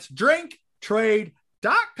 That's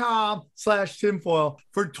drinktrade.com/tinfoil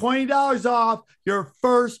for $20 off your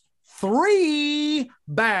first 3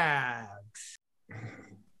 bags.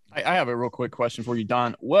 I have a real quick question for you,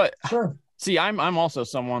 Don. What? Sure. See, I'm also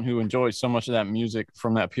someone who enjoys so much of that music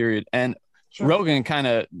from that period. And sure. Rogan kind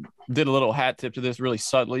of did a little hat tip to this really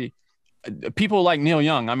subtly. People like Neil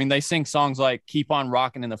Young, I mean, they sing songs like Keep on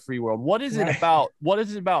Rocking in the Free World. What is it about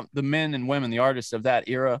the men and women, the artists of that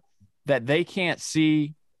era, that they can't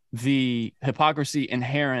see the hypocrisy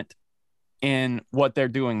inherent in what they're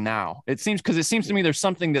doing now? It seems to me there's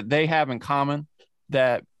something that they have in common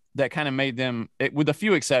that kind of made them, with a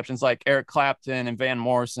few exceptions like Eric Clapton and Van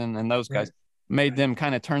Morrison and those guys, made them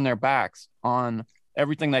kind of turn their backs on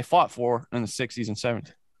everything they fought for in the 60s and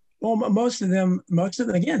 70s. Well, most of them,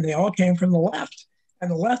 again, they all came from the left.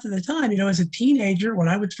 And the left at the time, as a teenager, when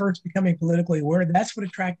I was first becoming politically aware, that's what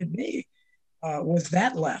attracted me, was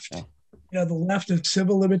that left. Yeah. The left of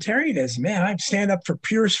civil libertarianism. Man, I stand up for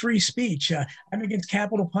pure free speech. I'm against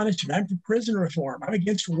capital punishment. I'm for prison reform. I'm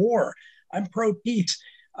against war. I'm pro-peace.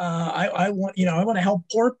 I want to help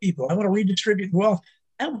poor people. I want to redistribute wealth.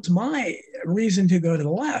 That was my reason to go to the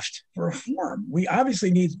left, for reform. We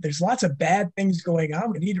obviously there's lots of bad things going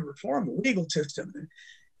on. We need to reform the legal system,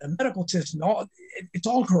 the medical system. It's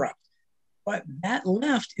all corrupt. But that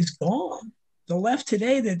left is gone. The left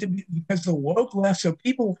today, because the woke left, so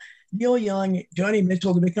people, Neil Young, Joni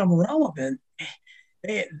Mitchell, to become relevant,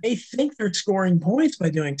 they think they're scoring points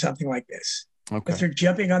by doing something like this. Okay. Because they're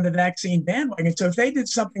jumping on the vaccine bandwagon. So if they did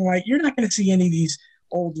something like, you're not going to see any of these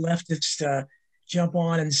old leftist jump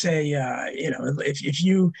on and say,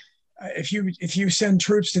 if you send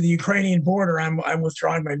troops to the Ukrainian border, I'm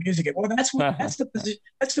withdrawing my music. Well, that's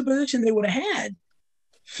the position they would have had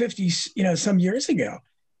 50, some years ago.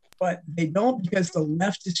 But they don't, because the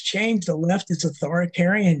left has changed. The left is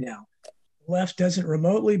authoritarian now. The left doesn't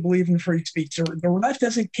remotely believe in free speech. The left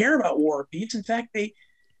doesn't care about war or peace. In fact, they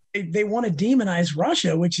want to demonize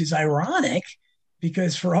Russia, which is ironic,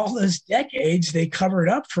 because for all those decades they covered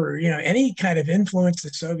up for any kind of influence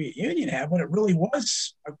the Soviet Union had, when it really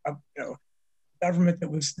was a government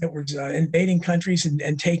that was invading countries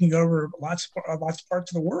and taking over lots of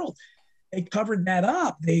parts of the world. They covered that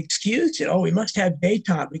up. They excused it. Oh, we must have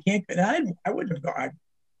détente. We can't. I wouldn't have gone.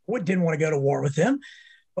 Didn't want to go to war with them.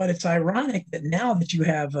 But it's ironic that now that you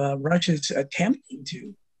have Russia's attempting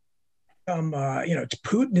to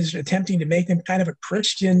Putin is attempting to make them kind of a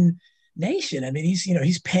Christian nation. I mean,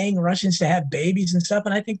 he's paying Russians to have babies and stuff,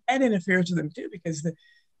 and I think that interferes with them too, because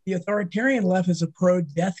the authoritarian left is a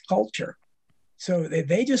pro-death culture. So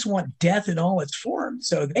they just want death in all its forms.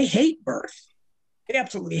 So they hate birth. They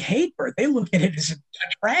absolutely hate birth. They look at it as a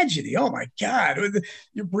tragedy. Oh my God,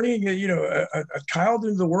 you're bringing a child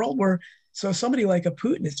into the world where somebody like a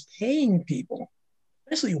Putin is paying people,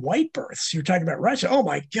 especially white births. You're talking about Russia. Oh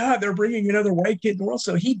my God, they're bringing another white kid in the world.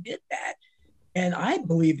 So he did that, and I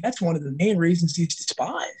believe that's one of the main reasons he's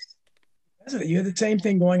despised. You have the same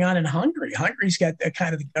thing going on in Hungary. Hungary's got a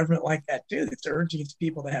kind of the government like that too. It's urging its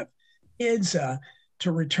people to have kids,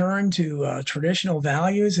 to return to traditional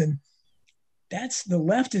values, and that's the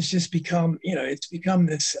left has just become, it's become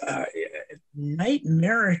this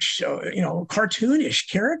nightmarish, cartoonish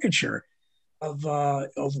caricature of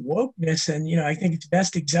wokeness. And, I think it's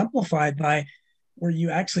best exemplified by where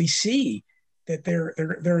you actually see that they're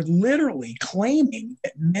literally claiming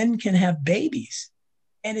that men can have babies.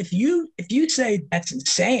 And if you say that's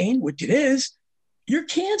insane, which it is, you're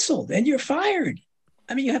canceled and you're fired.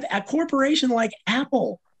 I mean, you have a corporation like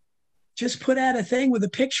Apple just put out a thing with a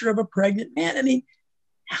picture of a pregnant man. I mean,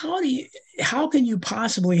 how can you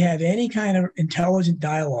possibly have any kind of intelligent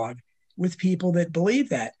dialogue with people that believe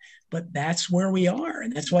that? But that's where we are,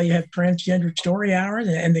 and that's why you have transgender story hours,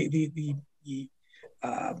 and the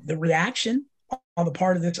reaction on the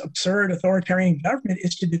part of this absurd authoritarian government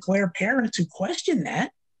is to declare parents who question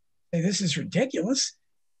that, say this is ridiculous,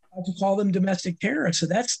 to call them domestic terrorists. So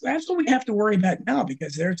that's what we have to worry about now,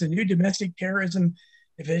 because there's a new domestic terrorism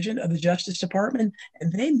division of the Justice Department,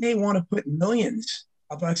 and they may want to put millions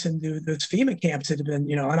of us into those FEMA camps that have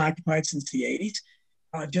been, unoccupied since the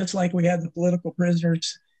 80s, just like we had the political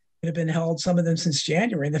prisoners that have been held, some of them since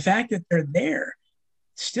January. And the fact that they're there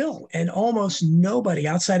still, and almost nobody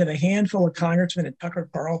outside of a handful of congressmen and Tucker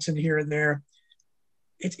Carlson here and there,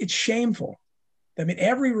 it's shameful. I mean,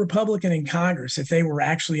 every Republican in Congress, if they were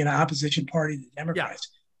actually an opposition party to the Democrats,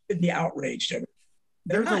 would be outraged over it.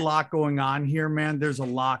 There's a lot going on here, man. There's a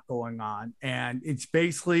lot going on. And it's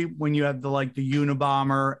basically when you have the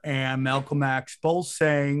Unabomber and Malcolm X both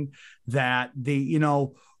saying that the,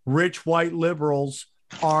 rich white liberals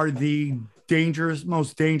are the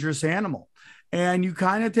most dangerous animal. And you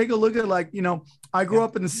kind of take a look at I grew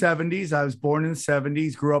up in the 70s. I was born in the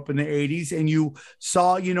 70s, grew up in the 80s. And you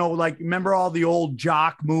saw, remember all the old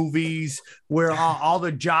jock movies where all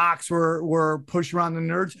the jocks were pushing around the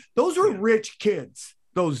nerds? Those were rich kids,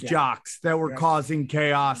 those jocks that were causing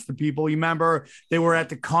chaos to people. You remember they were at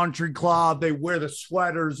the country club. They wear the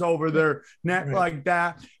sweaters over their neck like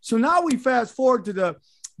that. So now we fast forward to the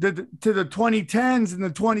 2010s and the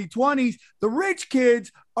 2020s. The rich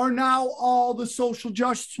kids are now all the social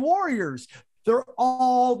justice warriors. They're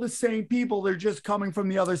all the same people. They're just coming from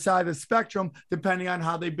the other side of the spectrum, depending on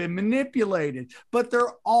how they've been manipulated. But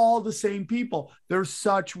they're all the same people. They're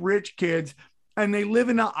such rich kids, and they live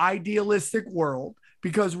in an idealistic world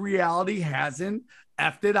because reality hasn't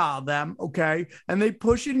effed it out of them, okay? And they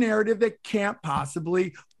push a narrative that can't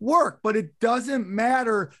possibly work, but it doesn't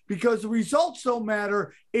matter because the results don't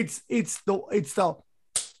matter. It's the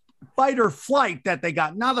fight or flight that they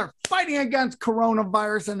got. Now they're fighting against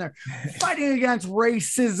coronavirus and they're fighting against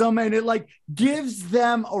racism, and it gives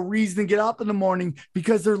them a reason to get up in the morning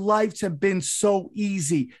because their lives have been so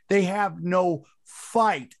easy. They have no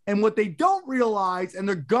fight. And what they don't realize, and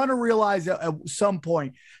they're gonna realize at some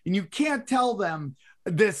point, and you can't tell them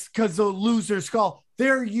this because they'll lose their skull.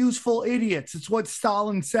 They're useful idiots. It's what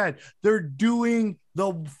Stalin said. They're doing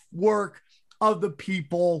the work of the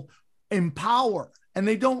people in power. and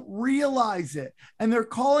they don't realize it. And they're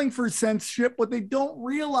calling for censorship. What they don't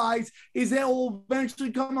realize is they will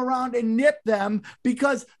eventually come around and nip them,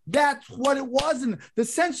 because that's what it wasn't. The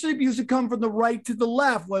censorship used to come from the right to the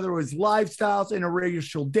left, whether it was lifestyles,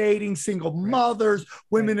 interracial dating, single mothers,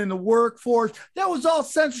 women in the workforce. That was all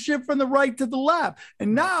censorship from the right to the left.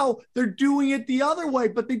 And now they're doing it the other way,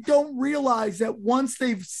 but they don't realize that once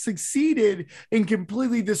they've succeeded in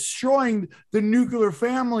completely destroying the nuclear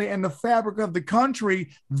family and the fabric of the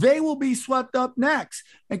country, they will be swept up next.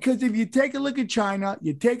 And because if you take a look at China,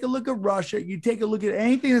 you take a look at Russia, you take a look at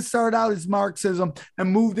anything that started out as Marxism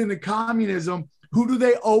and moved into communism, who do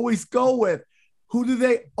they always go with? Who do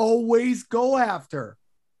they always go after?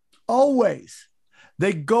 Always.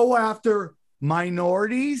 They go after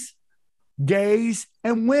minorities, gays,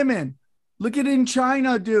 and women. Look at it in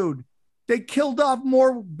China, dude. They killed off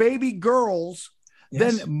more baby girls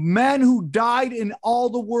than men who died in all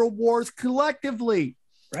the world wars collectively.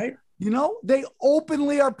 Right. You know, they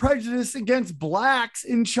openly are prejudiced against blacks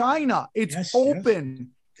in China. It's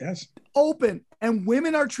open. Yes. Open. And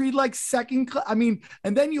women are treated like second class. I mean,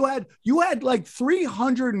 and then you had like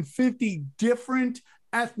 350 different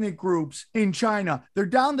ethnic groups in China. They're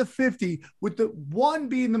down to 50, with the one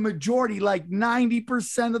being the majority, like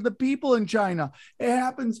 90% of the people in China. It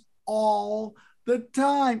happens all the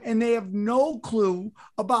time, and they have no clue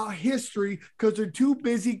about history because they're too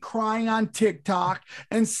busy crying on TikTok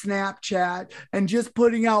and Snapchat and just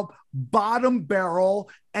putting out bottom barrel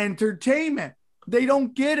entertainment. They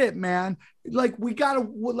don't get it, man. Like we got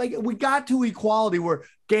to equality where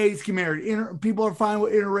gays can marry, people are fine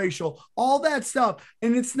with interracial, all that stuff,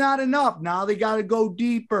 and it's not enough. Now they got to go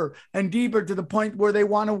deeper and deeper to the point where they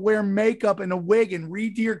want to wear makeup and a wig and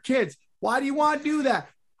read to your kids. Why do you want to do that?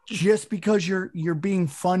 Just because you're being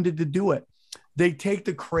funded to do it. They take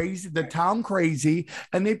the town crazy,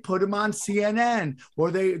 and they put them on CNN,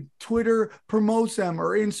 or Twitter promotes them,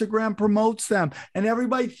 or Instagram promotes them. And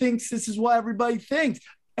everybody thinks this is what everybody thinks.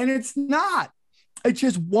 And it's not. It's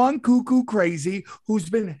just one cuckoo crazy who's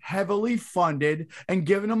been heavily funded and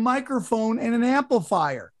given a microphone and an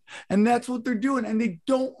amplifier. And that's what they're doing. And they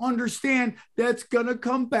don't understand that's going to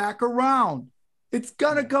come back around. It's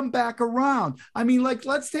going to come back around. I mean, like,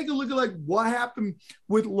 let's take a look at like what happened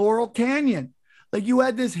with Laurel Canyon. Like you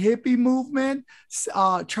had this hippie movement,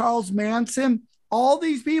 Charles Manson, all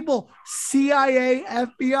these people, CIA,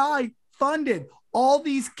 FBI funded. All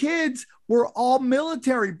these kids were all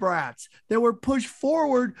military brats that were pushed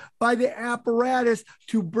forward by the apparatus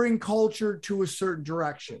to bring culture to a certain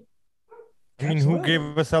direction. I mean, who gave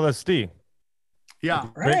us LSD? Yeah.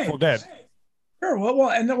 Grateful Dead. Sure.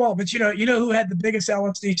 Well, but you know who had the biggest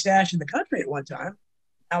LSD stash in the country at one time?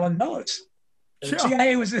 Alan Dulles. Sure.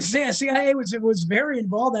 CIA was very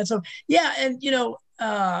involved. And so, yeah. And,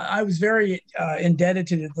 I was very indebted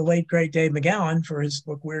to the late, great Dave McGowan for his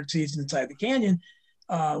book, Weird Seeds Inside the Canyon,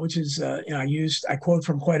 which is, I quote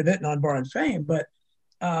from quite a bit in On Borrowed Fame. But,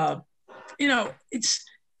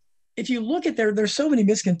 if you look at there's so many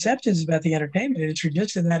misconceptions about the entertainment industry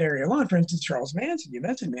just in that area alone. For instance, Charles Manson, you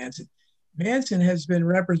mentioned Manson. Manson has been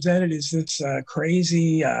represented as this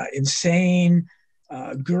crazy, insane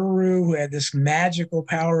guru who had this magical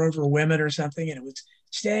power over women or something, and it was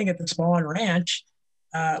staying at the Spawn Ranch,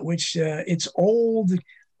 which it's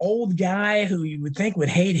old guy who you would think would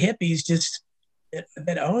hate hippies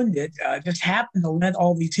that owned it, just happened to let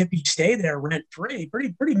all these hippies stay there rent free.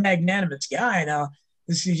 Pretty magnanimous guy. Now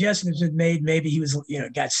the suggestion has been made maybe he was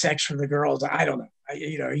got sex from the girls. I don't know.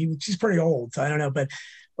 He's pretty old, so I don't know, but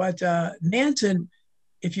Manson,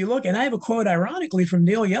 if you look, and I have a quote ironically from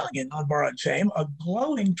Neil Young in On Borrowed Fame, a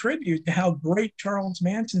glowing tribute to how great Charles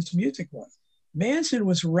Manson's music was. Manson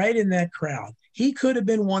was right in that crowd. He could have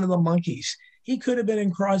been one of the Monkees. He could have been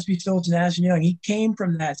in Crosby, Stills, Nash & Young. He came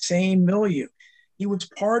from that same milieu. He was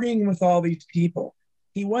partying with all these people.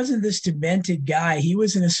 He wasn't this demented guy. He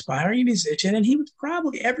was an aspiring musician, and he was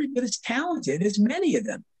probably every bit as talented as many of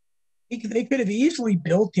them. They could have easily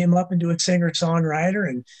built him up into a singer-songwriter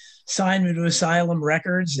and signed him to Asylum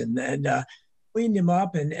Records and cleaned him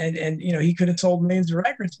up, and he could have sold millions of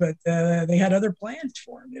records, but they had other plans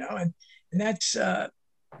for him, and that's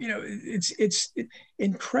it's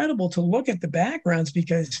incredible to look at the backgrounds,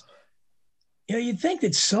 because you'd think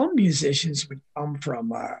that some musicians would come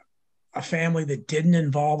from a family that didn't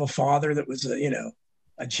involve a father that was a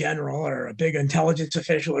general or a big intelligence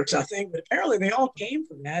official or something, but apparently they all came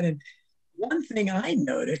from that. And one thing I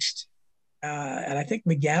noticed, and I think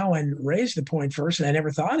McGowan raised the point first, and I never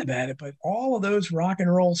thought about it, but all of those rock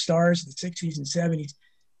and roll stars in the 60s and 70s,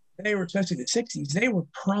 especially the 60s, they were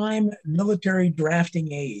prime military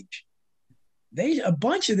drafting age. A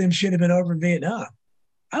bunch of them should have been over in Vietnam.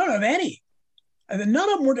 I don't know of any.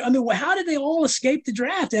 None of them were. I mean, how did they all escape the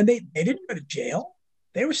draft? And they didn't go to jail.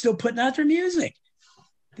 They were still putting out their music.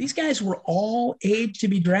 These guys were all aged to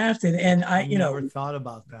be drafted, and I never thought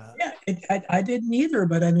about that. Yeah, I didn't either.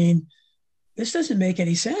 But I mean, this doesn't make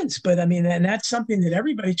any sense. But I mean, and that's something that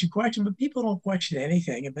everybody should question. But people don't question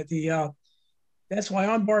anything. But that's why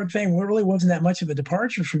On Borrowed Fame really wasn't that much of a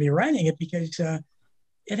departure from me writing it, because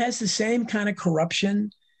it has the same kind of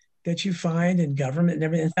corruption that you find in government and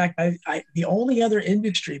everything. In fact, the only other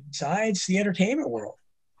industry besides the entertainment world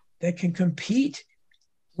that can compete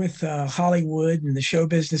with Hollywood and the show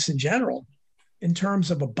business in general, in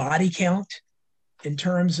terms of a body count, in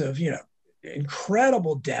terms of,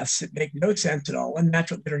 incredible deaths that make no sense at all,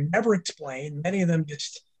 unnatural, that are never explained, many of them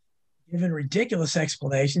just given ridiculous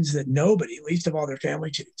explanations that nobody, least of all their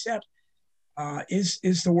family, should accept, is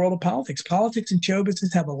the world of politics. Politics and show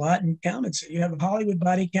business have a lot in common. So you have a Hollywood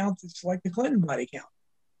body count that's like the Clinton body count.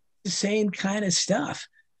 The same kind of stuff.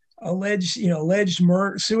 Alleged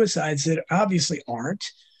suicides that obviously aren't.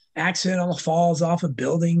 Accidental falls off of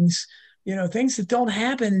buildings. Things that don't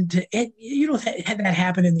happen you don't have that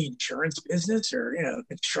happen in the insurance business or,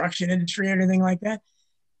 construction industry or anything like that.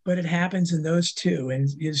 But it happens in those two. And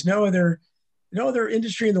there's no other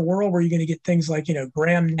industry in the world where you're going to get things like,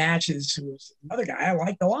 Graham Natchez, who was another guy I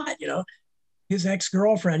liked a lot, his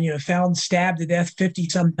ex-girlfriend, found stabbed to death 50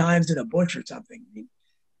 some times in a bush or something.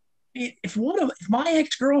 If my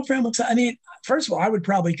ex-girlfriend was, first of all, I would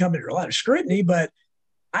probably come under a lot of scrutiny, but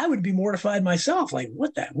I would be mortified myself. Like,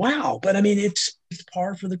 what the, wow. But it's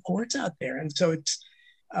par for the courts out there. And so it's,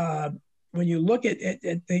 when you look at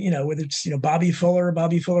whether it's, Bobby Fuller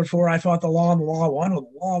 4, I fought the law and the law won, or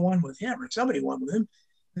the law won with him, or somebody won with him.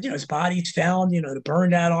 His body's found, the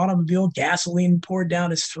burned out automobile, gasoline poured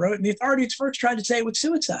down his throat. And the authorities first tried to say it was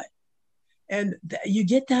suicide. And you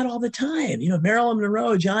get that all the time. Marilyn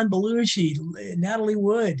Monroe, John Belushi, Natalie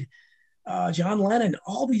Wood, John Lennon,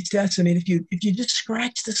 all these deaths. If you just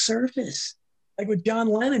scratch the surface, like with John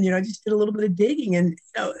Lennon, I just did a little bit of digging, and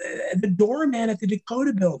the doorman at the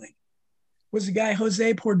Dakota building was the guy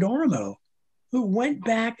Jose Portoromo, who went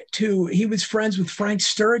back to, he was friends with Frank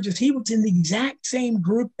Sturgis. He was in the exact same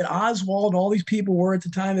group that Oswald, all these people were at the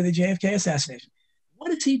time of the JFK assassination.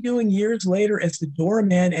 What is he doing years later as the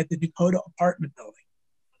doorman at the Dakota apartment building?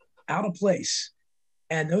 Out of place.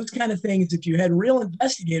 And those kind of things, if you had real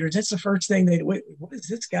investigators, that's the first thing wait, what is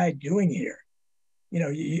this guy doing here?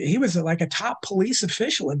 He was like a top police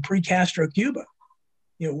official in pre-Castro Cuba.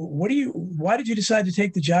 Why did you decide to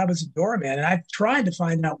take the job as a doorman? And I've tried to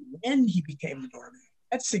find out when he became the doorman.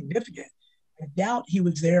 That's significant. I doubt he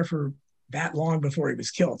was there for that long before he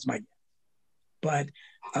was killed, it's my guess. But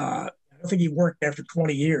I don't think he worked there for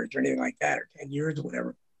 20 years or anything like that, or 10 years or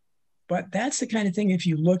whatever. But that's the kind of thing, if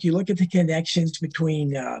you look at the connections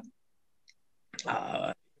between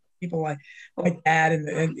people like that and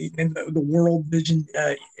the World Vision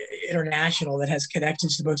International that has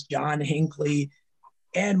connections to both John Hinckley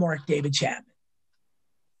and Mark David Chapman.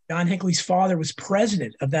 John Hinckley's father was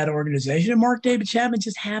president of that organization, and Mark David Chapman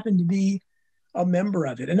just happened to be a member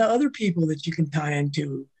of it, and other people that you can tie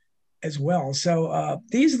into as well. So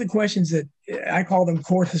these are the questions that I call them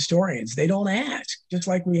court historians. They don't ask, just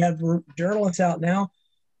like we have journalists out now.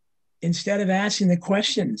 Instead of asking the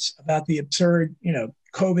questions about the absurd,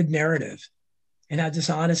 COVID narrative and how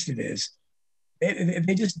dishonest it is,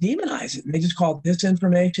 they just demonize it. And they just call it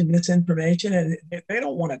disinformation, and they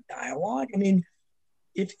don't want a dialogue.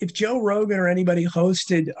 If Joe Rogan or anybody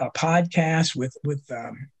hosted a podcast with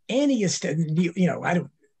any, I don't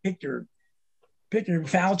pick your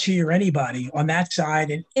Fauci or anybody on that side,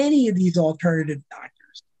 and any of these alternative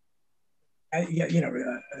doctors,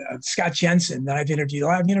 Scott Jensen that I've interviewed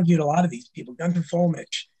a lot of these people, Gunther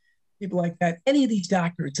Fulmich, people like that. Any of these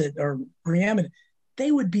doctors that are preeminent,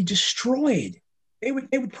 they would be destroyed. They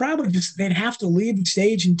would probably they'd have to leave the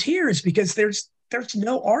stage in tears, because there's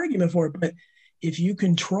no argument for it. But if you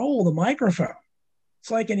control the microphone,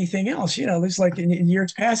 it's like anything else. It's like in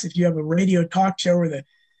years past, if you have a radio talk show where the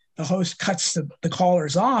host cuts the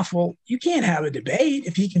callers off, well, you can't have a debate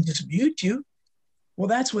if he can just mute you. Well,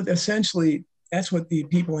 that's what the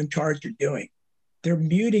people in charge are doing. They're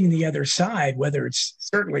muting the other side, whether it's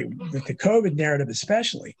certainly with the COVID narrative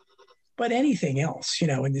especially, but anything else,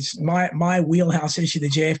 in this my wheelhouse issue, the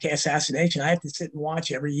JFK assassination, I have to sit and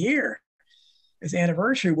watch every year as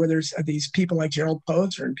anniversary, where there's these people like Gerald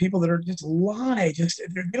Poster and people that are just lie.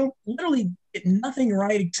 They don't literally get nothing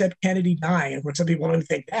right except Kennedy dying. Of course, some people don't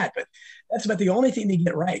think that, but that's about the only thing they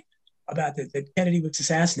get right about that Kennedy was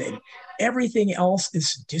assassinated. Everything else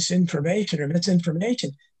is disinformation or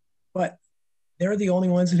misinformation, but they're the only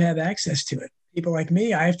ones that have access to it. people like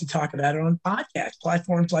me, I have to talk about it on podcast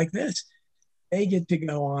platforms like this. They get to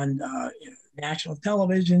go on national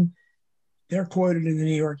television. They're quoted in the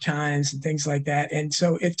New York Times and things like that. And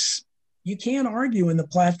so you can't argue when the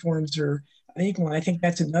platforms are unequal. And I think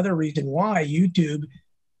that's another reason why YouTube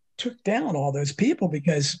took down all those people,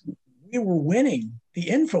 because we were winning the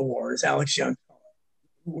InfoWars, Alex Young.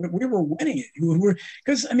 We were winning it.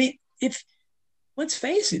 Because, I mean, let's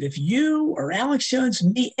face it, if you or Alex Jones,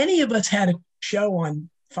 me, any of us had a show on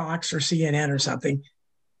Fox or CNN or something,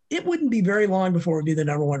 it wouldn't be very long before it would be the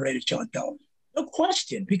number one rated show on television. No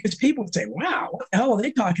question, because people would say, wow, what the hell are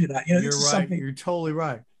they talking about? You know, you're this is right. something. You're totally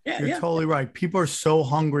right. Yeah, you're totally right. People are so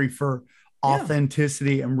hungry for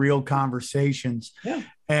authenticity and real conversations. Yeah.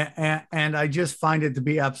 And I just find it to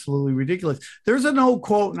be absolutely ridiculous. There's an old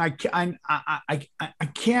quote, and I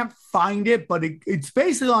can't find it, but it's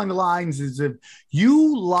basically along the lines is if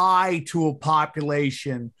you lie to a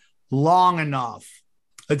population long enough,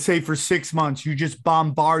 let's say for 6 months, you just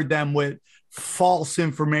bombard them with false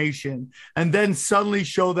information and then suddenly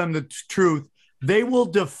show them the truth, they will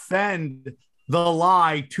defend the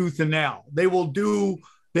lie tooth and nail. They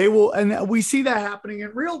will, and we see that happening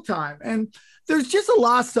in real time. And there's just a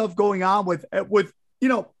lot of stuff going on with, you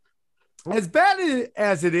know, as bad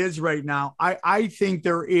as it is right now. I think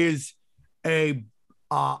there is a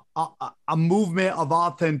movement of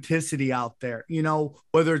authenticity out there, you know,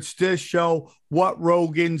 whether it's this show, what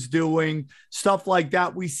Rogan's doing, stuff like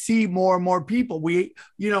that. We see more and more people. You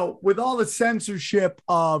know, with all the censorship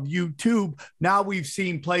of YouTube, now we've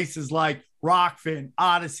seen places like Rockfin,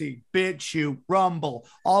 Odyssey, BitChute, Rumble,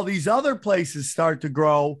 all these other places start to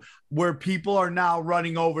grow where people are now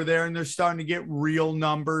running over there and they're starting to get real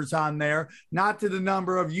numbers on there, not to the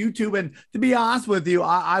number of YouTube. And to be honest with you,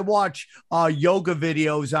 I watch yoga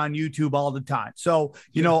videos on YouTube all the time. So,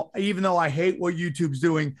 you know, even though I hate what YouTube's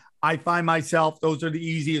doing, I find myself, those are the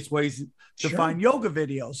easiest ways to find yoga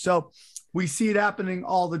videos. So we see it happening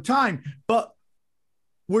all the time, but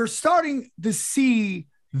we're starting to see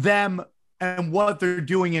them and what they're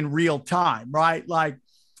doing in real time, right? Like,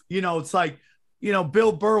 you know, it's like, you know,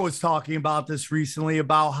 Bill Burr was talking about this recently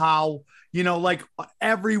about how, you know, like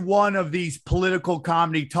every one of these political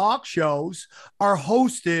comedy talk shows are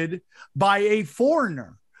hosted by a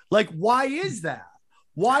foreigner. Like, why is that?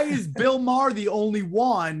 Why is Bill Maher the only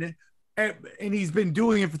one? And he's been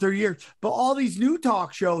doing it for 30 years. But all these new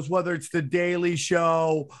talk shows, whether it's The Daily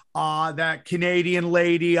Show, that Canadian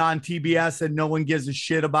lady on TBS that no one gives a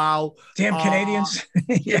shit about. Damn Canadians.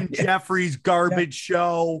 Jim Jeffries' garbage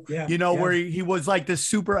show, you know, where he was like this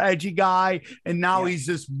super edgy guy. And now he's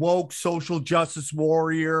this woke social justice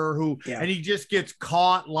warrior and he just gets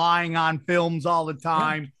caught lying on films all the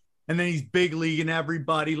time. And then he's big leaguing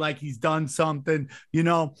everybody like he's done something, you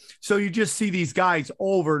know? So you just see these guys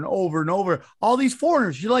over and over and over, all these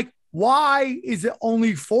foreigners. You're like, why is it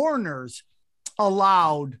only foreigners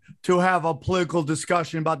allowed to have a political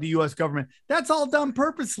discussion about the U.S. government? That's all done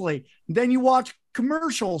purposely. Then you watch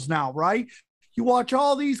commercials now, right? You watch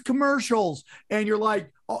all these commercials and you're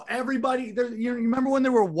like, oh, everybody, you remember when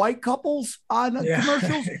there were white couples on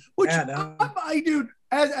commercials? Which dude,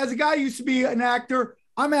 as a guy who used to be an actor,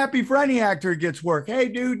 I'm happy for any actor who gets work. Hey,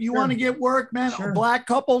 dude, you want to get work, man? A black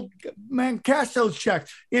couple, man, cash those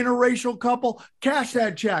checks. Interracial couple, cash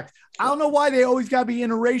that check. I don't know why they always got to be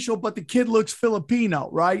interracial, but the kid looks Filipino,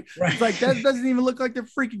 right? It's like, that doesn't even look like the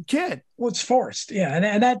freaking kid. Well, it's forced. Yeah.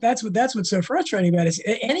 And that's what's so frustrating about it. Is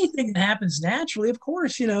anything that happens naturally, of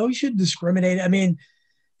course, you know, you should discriminate. I mean,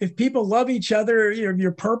 if people love each other,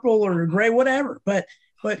 you're purple or gray, whatever.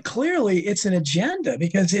 But clearly it's an agenda,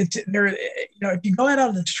 because it's there. You know, if you go out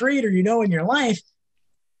on the street or, you know, in your life,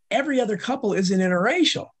 every other couple isn't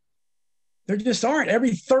interracial. There just aren't.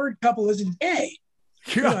 Every third couple isn't gay.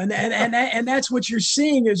 You know, and that's what you're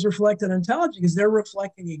seeing is reflected on television, because they're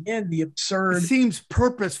reflecting again the absurd. It seems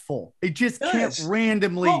purposeful. It just can't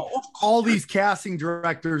randomly. All these casting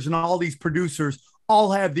directors and all these producers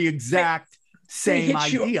all have the exact same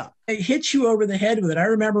idea. It hits you over the head with it. I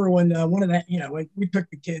remember when one of that, you know, we took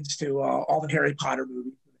the kids to all the Harry Potter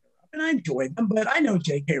movies, and I enjoyed them. But I know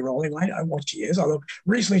J.K. Rowling. I know what she is. Although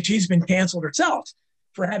recently she's been canceled herself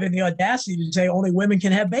for having the audacity to say only women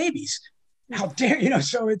can have babies. How dare, you know?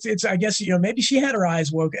 So it's I guess, you know, maybe she had her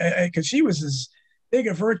eyes woke, because she was as big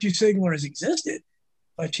a virtue signaler as existed.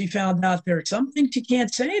 But she found out there are some things you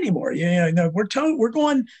can't say anymore. You know, we're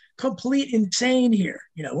going complete insane here.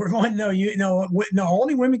 You know, we're going, no,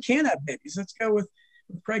 only women can have babies. Let's go with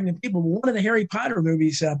pregnant people. One of the Harry Potter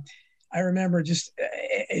movies, I remember just,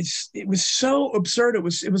 it was so absurd. It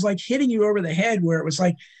was like hitting you over the head, where it was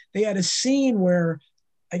like they had a scene where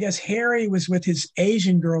I guess Harry was with his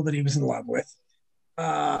Asian girl that he was in love with.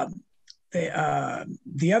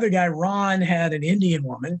 the other guy, Ron, had an Indian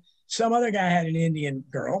woman. Some other guy had an Indian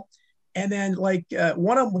girl. And then like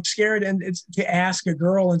one of them was scared to ask a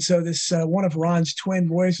girl. And so this one of Ron's twin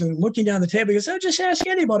boys looking down the table, he goes, "Oh, just ask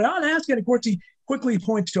anybody. I'll ask." And of course, he quickly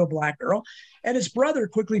points to a black girl. And his brother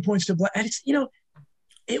quickly points to black. And it's,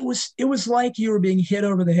 it was like you were being hit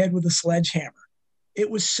over the head with a sledgehammer. It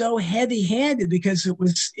was so heavy-handed because it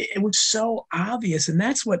was so obvious. And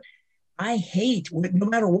that's what I hate, no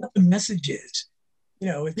matter what the message is,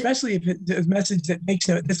 especially if it's a message that makes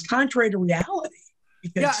that's contrary to reality.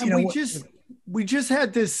 Because, we just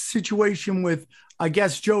had this situation with, I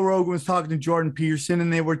guess Joe Rogan was talking to Jordan Peterson,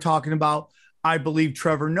 and they were talking about, I believe,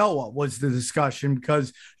 Trevor Noah was the discussion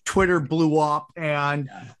because Twitter blew up, and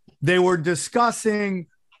they were discussing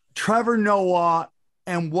Trevor Noah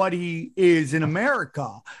and what he is in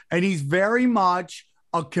America. And he's very much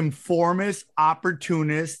a conformist,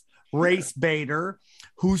 opportunist, race baiter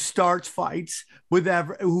who starts fights with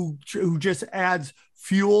who just adds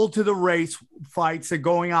fuel to the race fights that are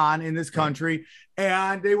going on in this country.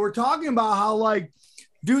 And they were talking about how, like,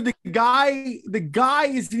 dude, the guy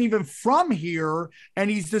isn't even from here, and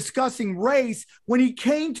he's discussing race. When he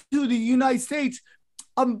came to the United States,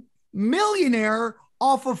 a millionaire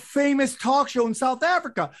off a famous talk show in South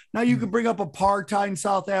Africa. Now you can bring up apartheid in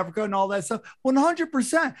South Africa and all that stuff.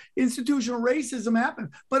 100% institutional racism happened,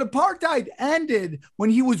 but apartheid ended when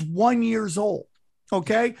he was 1 year old.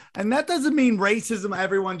 Okay. And that doesn't mean racism.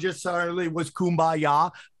 Everyone just suddenly was kumbaya.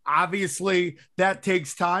 Obviously that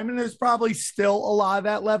takes time, and there's probably still a lot of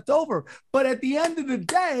that left over. But at the end of the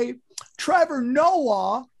day, Trevor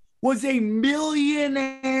Noah was a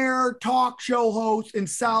millionaire talk show host in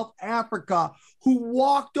South Africa who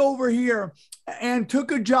walked over here and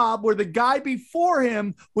took a job where the guy before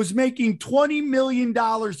him was making $20 million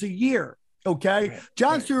a year. Okay.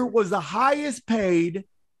 Jon Stewart was the highest paid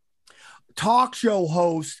talk show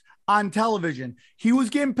host on television. He was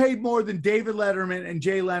getting paid more than David Letterman and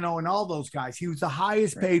Jay Leno and all those guys. He was the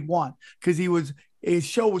highest paid one because his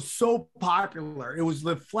show was so popular. It was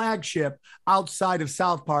the flagship outside of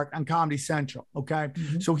South Park on Comedy Central. Okay.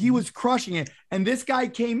 So he was crushing it. And this guy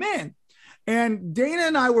came in, and Dana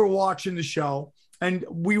and I were watching the show, and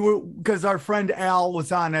we were, because our friend Al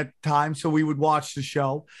was on at the time, so we would watch the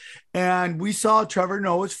show. And we saw Trevor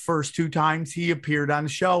Noah's first 2 times he appeared on the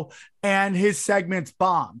show, and his segments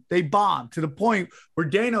bombed. They bombed to the point where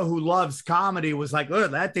Dana, who loves comedy, was like, "Oh,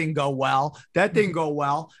 that didn't go well. That didn't go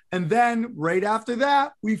well." And then right after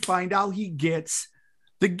that, we find out he gets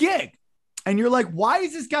the gig. And you're like, why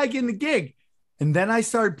is this guy getting the gig? And then I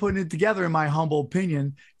started putting it together, in my humble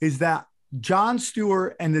opinion, is that Jon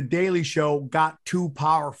Stewart and The Daily Show got too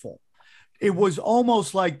powerful. It was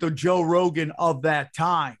almost like the Joe Rogan of that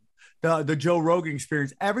time, the Joe Rogan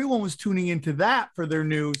experience. Everyone was tuning into that for their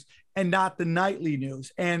news and not the nightly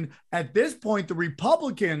news. And at this point, the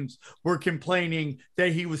Republicans were complaining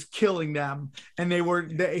that he was killing them, and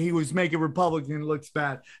that he was making Republicans look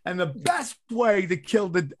bad. And the best way to kill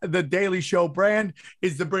the Daily Show brand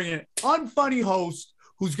is to bring an unfunny host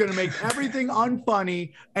who's going to make everything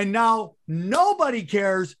unfunny. And now nobody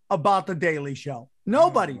cares about the Daily Show.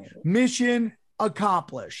 Nobody. Mission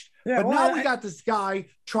accomplished. Yeah, but now we got this guy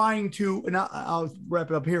trying to, and I'll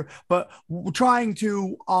wrap it up here, but trying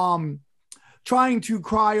to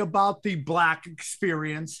cry about the Black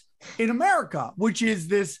experience in America, which is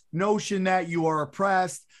this notion that you are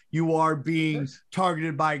oppressed, you are being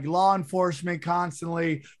targeted by law enforcement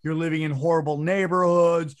constantly, you're living in horrible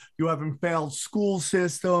neighborhoods, you haven't failed school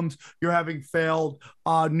systems, you're having failed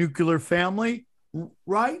nuclear family.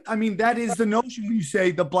 Right? I mean, that is the notion when you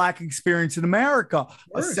say the Black experience in America.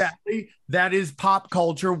 Sadly, that is pop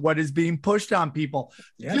culture, what is being pushed on people.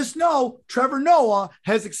 Yes. Just know Trevor Noah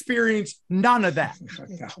has experienced none of that.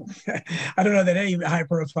 I don't know that any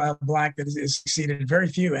high-profile Black that has succeeded. Very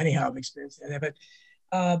few, anyhow, have experienced that.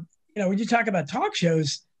 But, when you talk about talk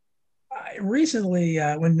shows, recently,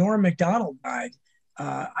 when Norm Macdonald died,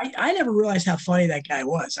 I never realized how funny that guy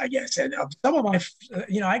was, I guess. And some of my,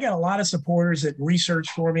 I got a lot of supporters that research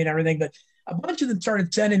for me and everything, but a bunch of them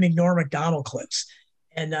started sending me Norm Macdonald clips.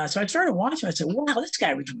 And so I started watching. I said, wow, this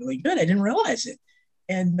guy was really good. I didn't realize it.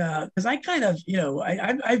 And because I kind of,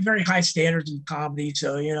 I have very high standards in comedy.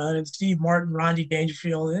 So, and Steve Martin, Rodney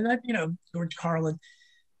Dangerfield, and, George Carlin,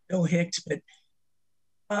 Bill Hicks. But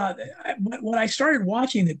when I started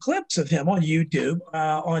watching the clips of him on YouTube,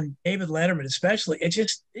 on David Letterman especially, it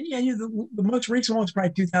just, the most recent one was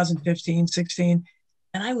probably 2015, 16.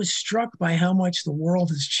 And I was struck by how much the world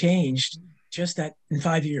has changed just that in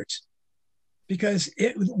 5 years. Because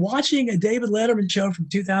watching a David Letterman show from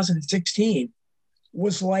 2016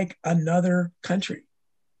 was like another country.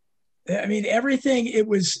 I mean, everything, it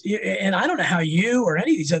was, and I don't know how you or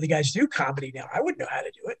any of these other guys do comedy now. I wouldn't know how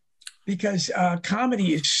to do it because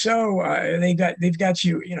comedy is so, they've got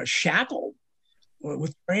you, shackled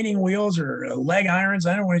with training wheels or leg irons.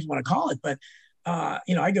 I don't know what you want to call it, but,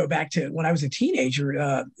 I go back to when I was a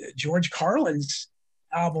teenager, George Carlin's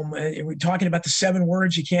album, we're talking about the 7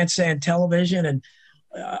 words you can't say on television and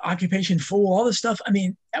Occupation Fool, all this stuff. I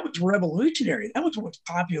mean, that was revolutionary. That was what's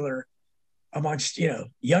popular amongst,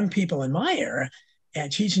 young people in my era,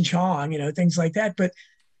 and Cheech and Chong, things like that. But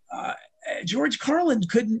George Carlin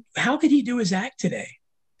how could he do his act today?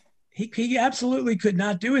 He absolutely could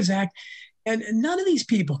not do his act. And none of these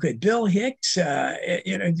people could. Bill Hicks,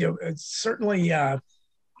 certainly,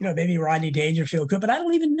 maybe Rodney Dangerfield could, but I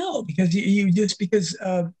don't even know because because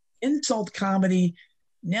of insult comedy,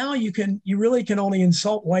 now you really can only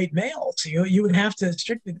insult white males. You would have to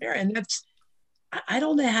strictly there. And I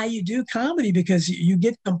don't know how you do comedy because you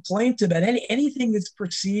get complaints about anything that's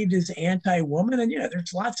perceived as anti-woman. And,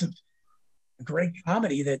 there's lots of great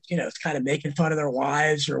comedy that, it's kind of making fun of their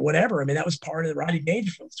wives or whatever. I mean, that was part of the Rodney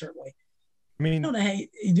Dangerfield, certainly. I don't know how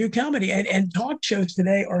you do comedy. And talk shows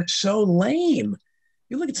today are so lame.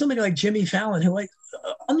 You look at somebody like Jimmy Fallon, who,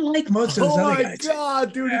 unlike most of those other guys. Oh my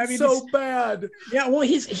God, dude, it's so bad. Yeah, well,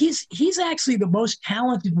 he's actually the most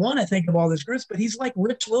talented one, I think, of all this groups. But he's like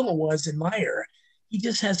Rich Little was in my era. He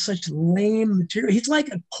just has such lame material. He's like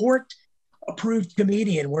a court-approved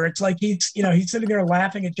comedian, where it's like he's sitting there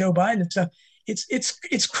laughing at Joe Biden and stuff. It's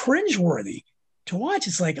cringeworthy to watch.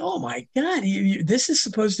 It's like, oh my God, this is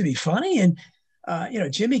supposed to be funny. And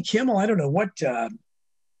Jimmy Kimmel, I don't know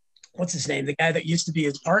what's his name, the guy that used to be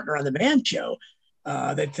his partner on the Man Show.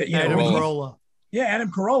 Adam Carolla. Yeah, Adam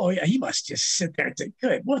Carolla. Yeah, he must just sit there and think,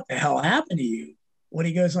 good, what the hell happened to you when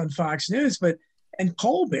he goes on Fox News? And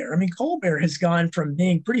Colbert. I mean, Colbert has gone from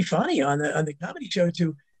being pretty funny on the comedy show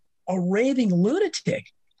to a raving lunatic.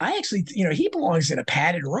 I actually, he belongs in a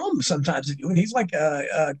padded room sometimes. He's like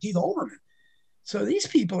Keith Olbermann. So these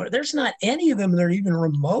people there's not any of them that are even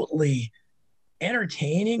remotely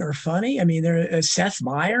entertaining or funny. I mean, Seth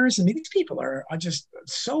Meyers. I mean, these people are just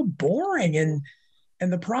so boring, and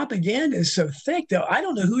the propaganda is so thick. Though I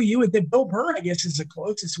don't know who you would think. Bill Burr, I guess, is the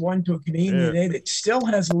closest one to a comedian today that still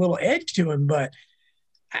has a little edge to him. But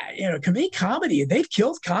comedy, they've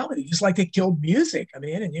killed comedy just like they killed music. I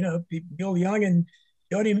mean, and Neil Young and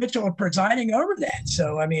Joni Mitchell are presiding over that.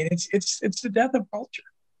 So I mean, it's the death of culture.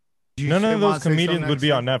 None of those comedians would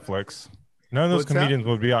be on Netflix. None of those comedians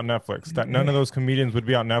would be on Netflix. None of those comedians would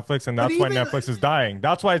be on Netflix, and that's why Netflix is dying.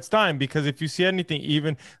 That's why it's dying, because if you see anything,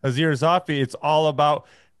 even Aziz Zafi, it's all about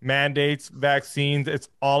mandates, vaccines. It's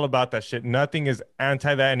all about that shit. Nothing is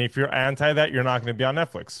anti that, and if you're anti that, you're not going to be on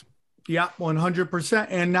Netflix. Yeah, 100%.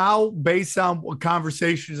 And now, based on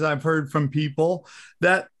conversations I've heard from people,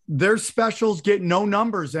 that their specials get no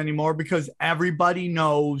numbers anymore because everybody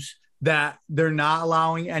knows that they're not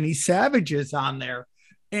allowing any savages on there.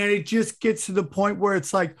 And it just gets to the point where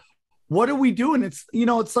it's like, what are we doing? It's,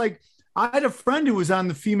 it's like, I had a friend who was on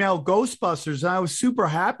the female Ghostbusters, and I was super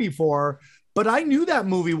happy for her, but I knew that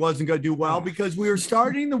movie wasn't going to do well because we were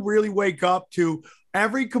starting to really wake up to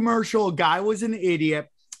every commercial. A guy was an idiot,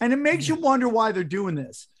 and it makes you wonder why they're doing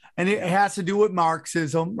this. And it has to do with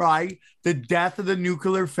Marxism, right? The death of the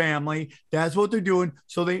nuclear family. That's what they're doing.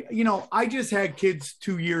 So they, I just had kids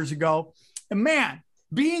 2 years ago, and man,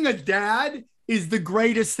 being a dad is the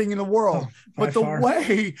greatest thing in the world. But the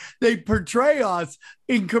way they portray us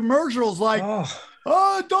in commercials, like,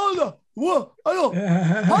 Donna, what? How do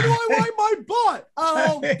I wipe my butt?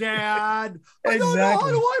 Oh, Dad, I don't know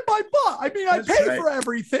how to wipe my butt. I mean, I pay for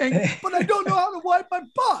everything, but I don't know how to wipe my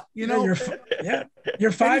butt. Your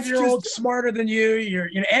 5-year-old smarter than you.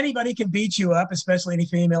 Anybody can beat you up, especially any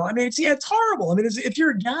female. I mean, it's horrible. I mean, if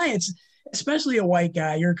you're a guy, it's especially a white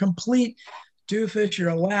guy, you're a complete doofus, you're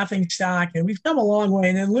a laughing stock, and we've come a long way.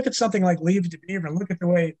 And then look at something like Leave It to Beaver, and look at the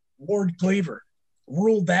way Ward Cleaver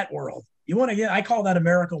ruled that world. You want to get, I call that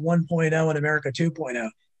America 1.0 and America 2.0.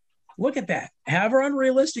 Look at that. However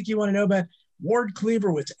unrealistic you want to know about, Ward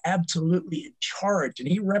Cleaver was absolutely in charge, and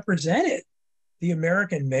he represented the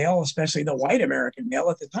American male, especially the white American male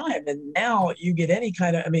at the time. And now you get any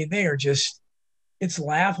kind of, I mean, they are just, it's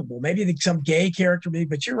laughable. Maybe some gay character,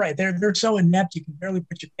 but you're right. They're so inept, you can barely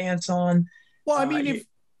put your pants on. Well, I mean,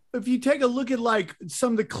 if you take a look at like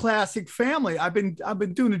some of the classic family, I've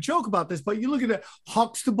been doing a joke about this, but you look at the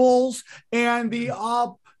Huxtables and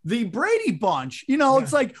the Brady Bunch,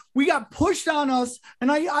 it's like we got pushed on us.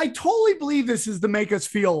 And I totally believe this is to make us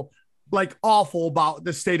feel like awful about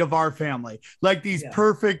the state of our family, like these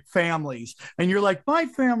perfect families. And you're like, my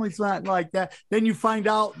family's not like that. Then you find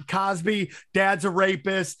out Cosby, dad's a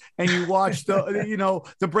rapist, and you watch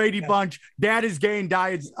the Brady Bunch, dad is gay and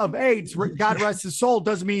died of AIDS. God rest his soul.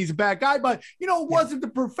 Doesn't mean he's a bad guy, but it wasn't the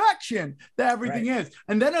perfection that everything is.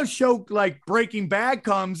 And then a show like Breaking Bad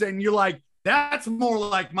comes and you're like, that's more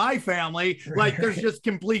like my family. Like there's just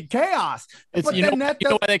complete chaos. But you know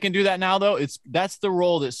why they can do that now though? That's the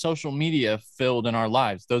role that social media filled in our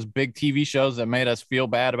lives. Those big TV shows that made us feel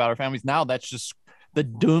bad about our families. Now that's just the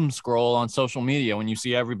doom scroll on social media when you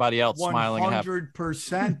see everybody else smiling.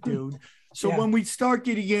 100%, dude. So when we start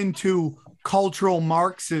getting into cultural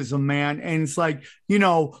Marxism, man, and it's like,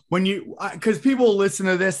 when because people listen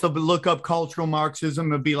to this, they'll look up cultural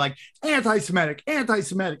Marxism and be like anti-Semitic,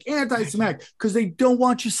 because they don't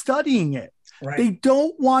want you studying it. Right. They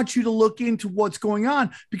don't want you to look into what's going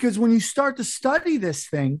on, because when you start to study this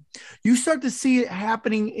thing, you start to see it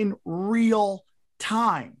happening in real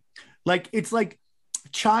time. Like it's like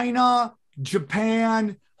China,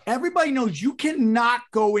 Japan. Everybody knows you cannot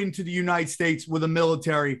go into the United States with a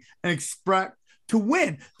military and expect to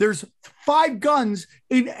win. There's 5 guns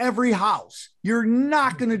in every house. You're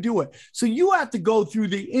not going to do it. So you have to go through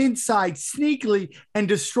the inside sneakily and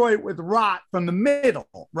destroy it with rot from the middle,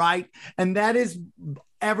 right? And that is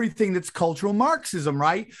everything that's cultural Marxism,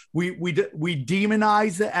 right? We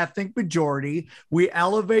demonize the ethnic majority. We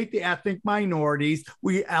elevate the ethnic minorities.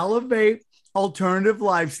 We elevate alternative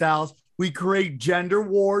lifestyles. We create gender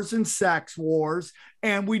wars and sex wars,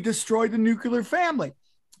 and we destroy the nuclear family.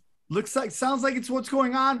 Sounds like it's what's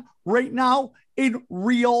going on right now in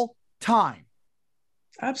real time.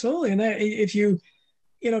 Absolutely. And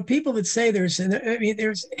if people that say there's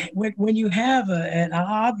when you have an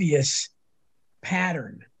obvious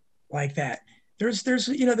pattern like that,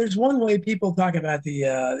 there's one way people talk about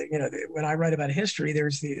when I write about history,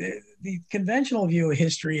 there's the conventional view of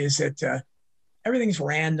history is that, everything's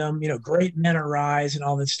random, great men arise and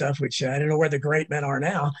all this stuff, which I don't know where the great men are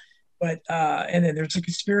now. But and then there's a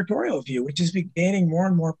conspiratorial view, which is gaining more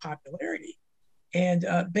and more popularity. And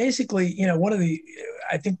basically, one of the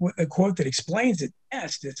quote that explains it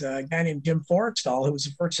best is a guy named Jim Forrestal, who was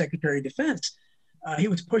the first Secretary of Defense. He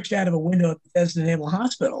was pushed out of a window at Bethesda Naval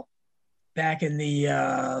Hospital back in the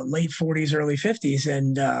late 40s, early 50s,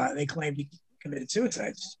 and they claimed he committed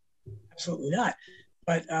suicide. Absolutely not.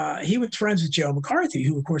 But he was friends with Joe McCarthy,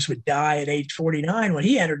 who, of course, would die at age 49 when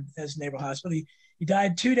he entered Bethesda Naval Hospital. He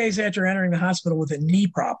died 2 days after entering the hospital with a knee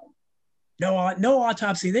problem. No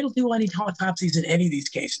autopsy. They don't do any autopsies in any of these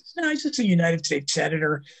cases. No, he's just a United States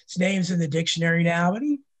senator. His name's in the dictionary now, but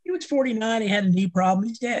he was 49. He had a knee problem.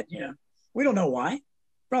 He's dead. We don't know why.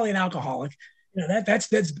 Probably an alcoholic. That's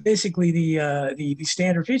basically the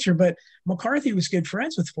standard feature. But McCarthy was good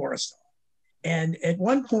friends with Forrestal. And at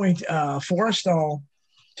one point, Forrestal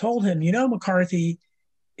told him, McCarthy,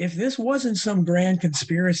 if this wasn't some grand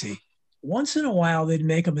conspiracy, once in a while they'd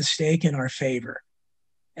make a mistake in our favor.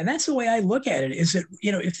 And that's the way I look at it, is that,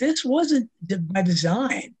 if this wasn't by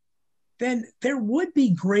design, then there would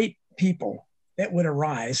be great people that would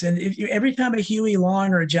arise. And every time a Huey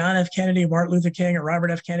Long or a John F. Kennedy, Martin Luther King or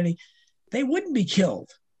Robert F. Kennedy, they wouldn't be killed.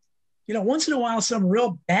 Once in a while, some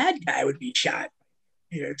real bad guy would be shot.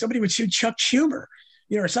 Somebody would shoot Chuck Schumer,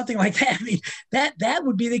 or something like that. I mean, that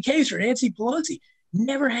would be the case for Nancy Pelosi.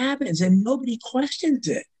 Never happens, and nobody questions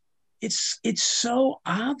it. It's so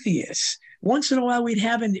obvious. Once in a while, we'd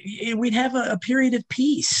have a period of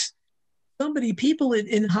peace. People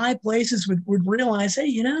in high places would realize,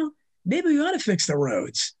 hey, maybe we ought to fix the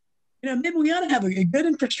roads. Maybe we ought to have a good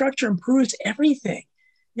infrastructure improves everything.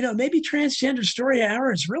 Maybe transgender story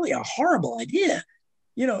hour is really a horrible idea.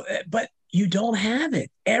 But you don't have it.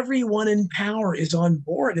 Everyone in power is on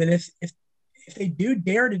board. And if they do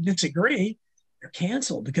dare to disagree, they're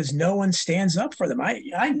canceled because no one stands up for them.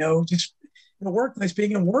 I know just in the workplace,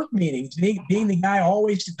 being in work meetings, being the guy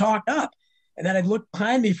always to talk up. And then I'd look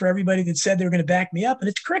behind me for everybody that said they were going to back me up, and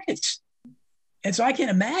it's crickets. And so I can't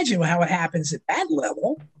imagine how it happens at that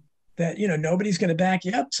level, that, nobody's going to back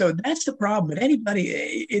you up. So that's the problem. But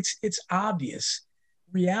it's obvious.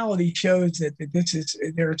 Reality shows that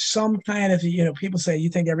there's some kind of, people say, you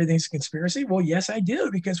think everything's a conspiracy? Well, yes, I do,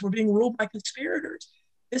 because we're being ruled by conspirators.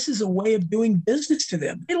 This is a way of doing business to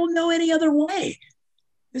them. They don't know any other way.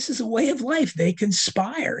 This is a way of life. They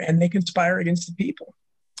conspire, and they conspire against the people.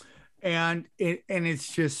 And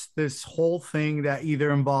it's just this whole thing that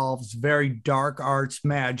either involves very dark arts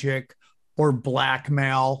magic or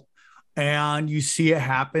blackmail. And you see it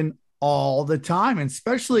happen all the time, and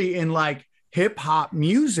especially in like hip hop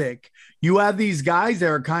music. You have these guys that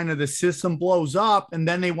are kind of the system blows up and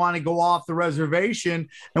then they want to go off the reservation.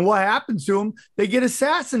 And what happens to them? They get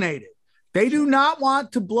assassinated. They do not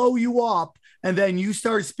want to blow you up. And then you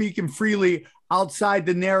start speaking freely outside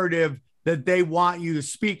the narrative that they want you to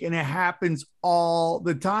speak. And it happens all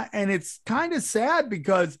the time. And it's kind of sad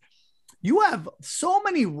because you have so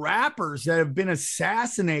many rappers that have been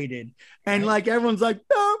assassinated, and like everyone's like,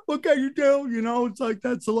 oh, what can you do? You know, it's like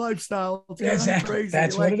that's a lifestyle. It's exactly. Crazy.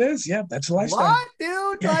 That's like, what it is. Yeah, that's a lifestyle. What,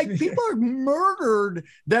 dude? Like people are murdered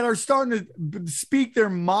that are starting to speak their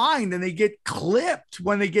mind, and they get clipped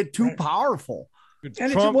when they get too powerful.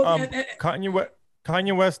 And Trump,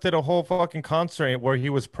 Kanye West did a whole fucking concert where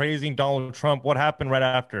he was praising Donald Trump. What happened right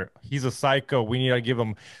after? He's a psycho. We need to give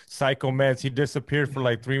him psycho meds. He disappeared for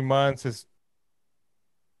like 3 months. His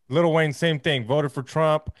Lil Wayne, same thing. Voted for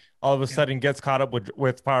Trump. All of a sudden gets caught up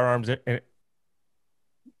with firearms in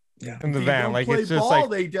the van. Like it's just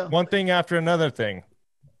like one thing after another thing.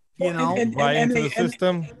 You know, right into the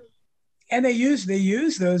system. And they use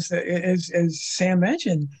those as Sam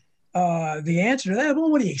mentioned. The answer to that, well,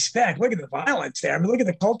 what do you expect? Look at the violence there. I mean, look at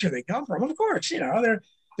the culture they come from. Of course, you know,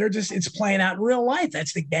 they're just, it's playing out in real life.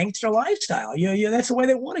 That's the gangster lifestyle. That's the way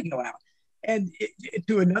they want to go out. And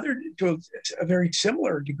to a very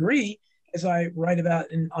similar degree, as I write about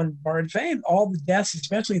on Borrowed Fame, all the deaths,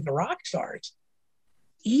 especially the rock stars,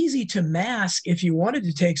 easy to mask if you wanted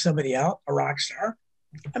to take somebody out, a rock star.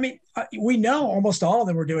 I mean, we know almost all of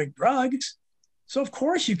them were doing drugs. So of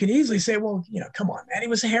course you can easily say, well, you know, come on, man, he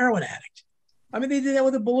was a heroin addict. I mean, they did that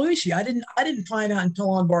with a Belushi. I didn't find out until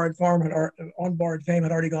On Borrowed Fame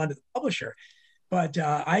had already gone to the publisher. But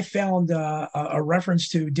I found a reference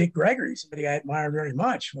to Dick Gregory, somebody I admire very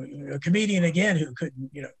much, a comedian again who couldn't,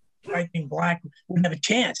 you know, white being black wouldn't have a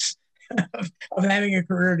chance of having a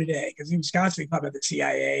career today because he was constantly talking about the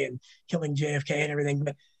CIA and killing JFK and everything.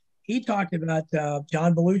 But he talked about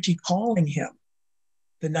John Belushi calling him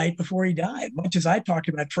the night before he died, much as I talked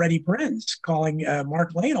about Freddie Prinze calling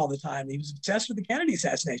Mark Lane all the time. He was obsessed with the Kennedy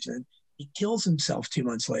assassination, and he kills himself 2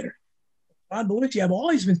 months later. John Belushi, I've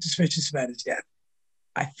always been suspicious about his death.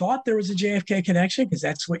 I thought there was a JFK connection because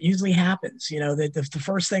that's what usually happens. You know, the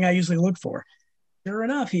first thing I usually look for. Sure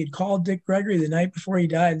enough, he had called Dick Gregory the night before he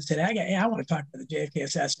died and said, hey, I want to talk about the JFK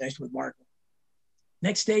assassination with Mark Lane.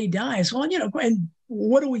 Next day he dies. Well, you know, and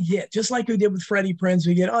what do we get? Just like we did with Freddie Prinze,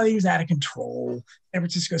 we get, oh, he was out of control. San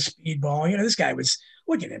Francisco speedball. You know, this guy was,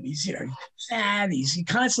 look at him. He's, you know, sad. He's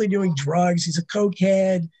constantly doing drugs. He's a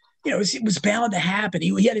cokehead. You know, it was bound to happen.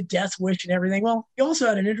 He had a death wish and everything. Well, he also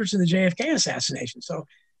had an interest in the JFK assassination. So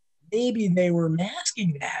maybe they were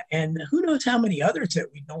masking that. And who knows how many others that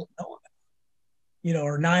we don't know about. You know,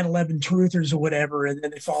 or 9/11 truthers or whatever, and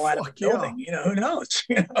then they fall out of a building. You know, who knows?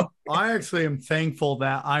 You know, I actually am thankful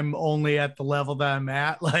that I'm only at the level that I'm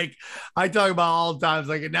at. Like I talk about all the times,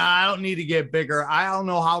 like, nah, I don't need to get bigger. I don't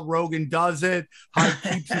know how Rogan does it, how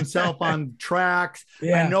he keeps himself on tracks.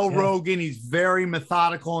 I know Rogan, he's very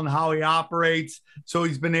methodical in how he operates. So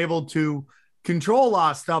he's been able to control a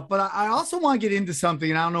lot of stuff. But I also want to get into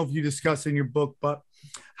something, and I don't know if you discuss in your book, but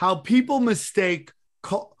how people mistake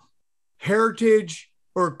heritage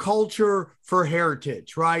or culture for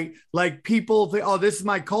heritage, right? Like people think, oh, this is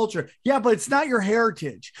my culture. Yeah, but it's not your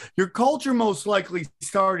heritage. Your culture most likely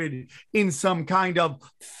started in some kind of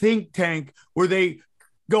think tank where they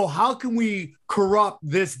go, how can we corrupt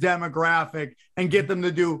this demographic and get them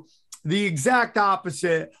to do the exact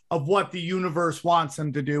opposite of what the universe wants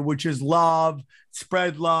them to do, which is love,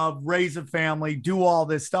 spread love, raise a family, do all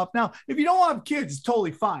this stuff. Now, if you don't have kids, it's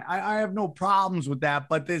totally fine. I have no problems with that,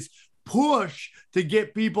 but this push to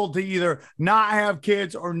get people to either not have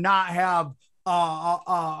kids or not have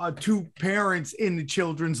two parents in the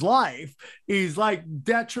children's life is like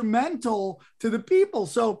detrimental to the people.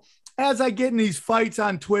 So as I get in these fights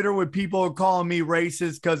on Twitter with people who are calling me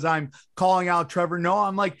racist because I'm calling out Trevor Noah,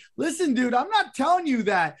 I'm like, listen, dude, I'm not telling you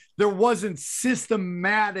that there wasn't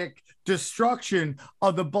systematic destruction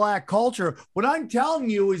of the black culture. What I'm telling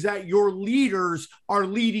you is that your leaders are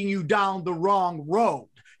leading you down the wrong road.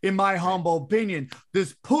 In my humble opinion,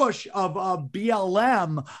 this push of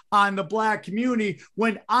BLM on the black community,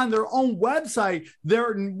 when on their own website,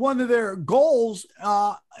 one of their goals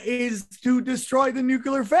is to destroy the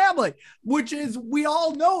nuclear family, which is, we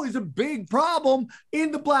all know, is a big problem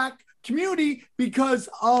in the black community because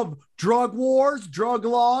of drug wars, drug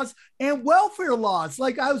laws, and welfare laws.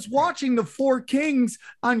 Like I was watching the Four Kings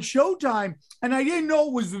on Showtime, and I didn't know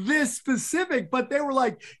it was this specific, but they were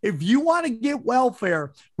like, if you want to get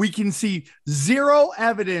welfare, we can see zero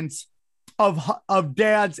evidence of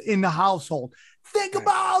dads in the household. Think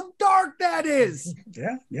about how dark that is.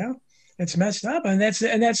 Yeah. It's messed up, and that's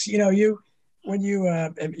when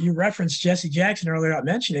you referenced Jesse Jackson earlier, not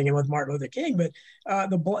mentioning him with Martin Luther King, but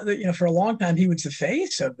for a long time he was the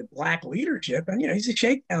face of the Black leadership, and he's a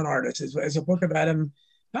shakedown artist, as a book about him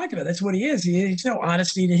talked about. That's what he is. He's no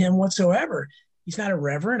honesty to him whatsoever. He's not a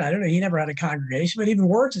reverend. I don't know. He never had a congregation, but even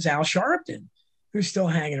worse is Al Sharpton, who's still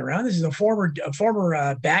hanging around. This is a former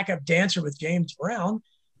backup dancer with James Brown,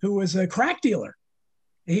 who was a crack dealer.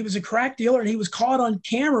 He was a crack dealer, and he was caught on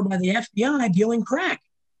camera by the FBI dealing crack.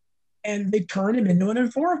 And they turned him into an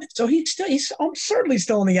informant. So he's certainly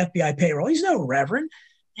still on the FBI payroll. He's no reverend.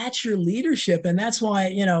 That's your leadership. And that's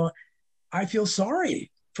why, I feel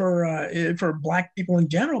sorry for Black people in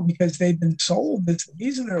general, because they've been sold that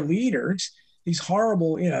these are their leaders, these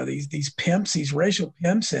horrible, these pimps, these racial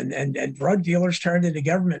pimps and drug dealers turned into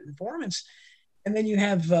government informants. And then you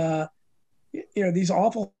have, these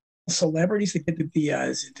awful celebrities that get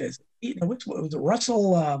which was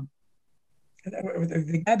Russell,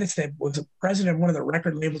 the guy that was the president of one of the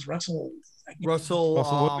record labels, Russell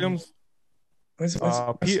Williams.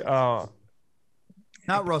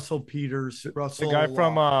 Not Russell Peters. Russell, the guy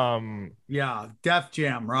from Def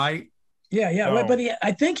Jam, right? Yeah. No. But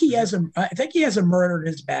I think he has a murder in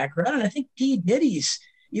his background, and I think P. Diddy's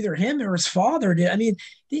either him or his father did. I mean,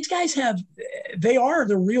 these guys they are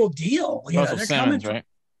the real deal. Russell Simmons, right?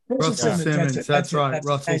 Russell Simmons. That's right.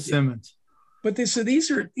 Russell Simmons. But these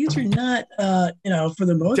are not for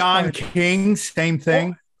the most Don part. King, same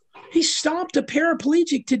thing. He stomped a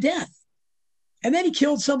paraplegic to death, and then he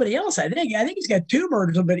killed somebody else. I think he's got 2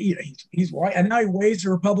 murders, but he's white, and now he waves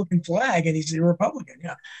the Republican flag, and he's a Republican.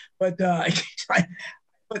 Yeah, but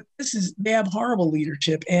they have horrible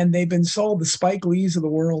leadership, and they've been sold the Spike Lees of the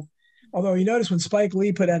world. Although you notice when Spike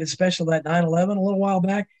Lee put out his special that 9/11 a little while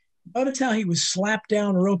back, notice how he was slapped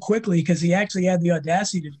down real quickly, because he actually had the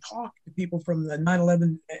audacity to talk to people from the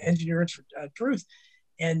 9/11 Engineers for Truth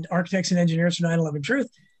and Architects and Engineers for 9/11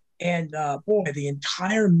 Truth. And the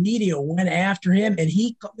entire media went after him, and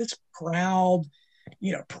this proud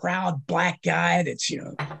Black guy that's,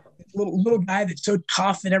 little guy that's so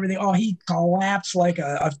tough and everything. Oh, he collapsed like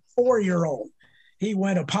a 4-year-old. He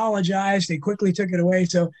went, apologized. They quickly took it away.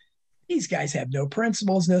 So these guys have no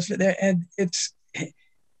principles. And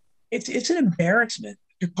it's an embarrassment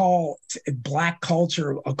to call Black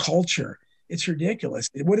culture a culture. It's ridiculous.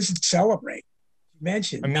 What does it celebrate? You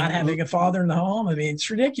mentioned not having a father in the home. I mean, it's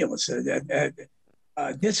ridiculous. Dysfunction.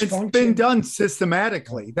 It's been done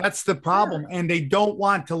systematically. That's the problem. Sure. And they don't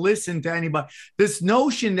want to listen to anybody. This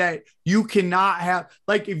notion that you cannot have,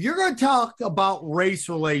 like, if you're going to talk about race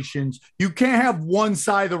relations, you can't have one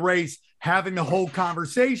side of the race having the whole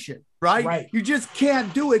conversation. Right? You just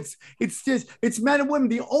can't do it. It's men and women.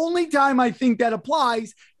 The only time I think that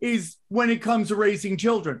applies is when it comes to raising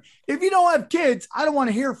children. If you don't have kids, I don't want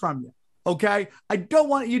to hear from you. Okay.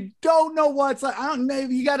 You don't know what it's like. I don't know if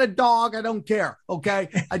you got a dog. I don't care. Okay.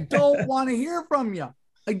 I don't want to hear from you.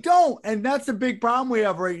 I don't. And that's the big problem we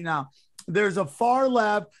have right now. There's a far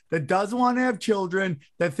left that doesn't want to have children,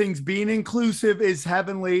 that thinks being inclusive is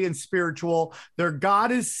heavenly and spiritual. Their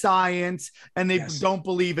God is science, and they don't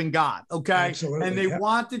believe in God. Okay. Absolutely. And they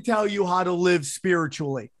want to tell you how to live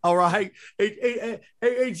spiritually. All right.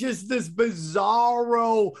 It's just this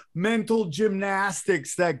bizarro mental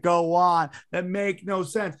gymnastics that go on that make no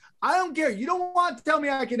sense. I don't care. You don't want to tell me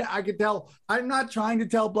I can tell. I'm not trying to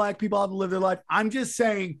tell Black people how to live their life. I'm just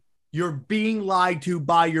saying, you're being lied to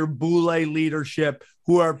by your boule leadership,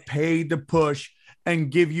 who are paid to push and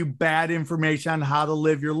give you bad information on how to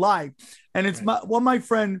live your life. And it's what my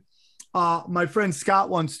friend Scott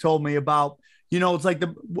once told me about. It's like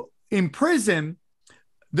in prison,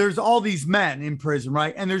 there's all these men in prison,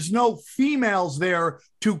 right? And there's no females there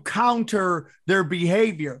to counter their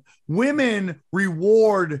behavior. Women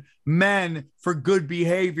reward men for good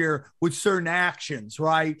behavior with certain actions,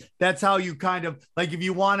 right? That's how you kind of, like, if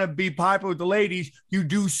you want to be popular with the ladies, you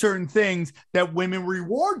do certain things that women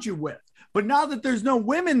reward you with. But now that there's no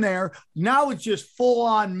women there, now it's just full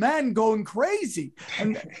on men going crazy.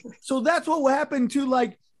 And so that's what will happen to,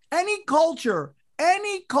 like, any culture,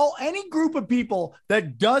 any group of people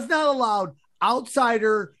that does not allow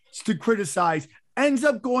outsiders to criticize ends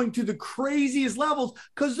up going to the craziest levels,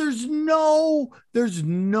 because there's no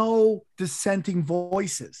dissenting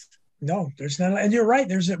voices. No, there's not. And you're right.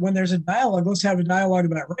 When there's a dialogue, let's have a dialogue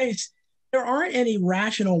about race. There aren't any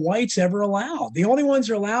rational whites ever allowed. The only ones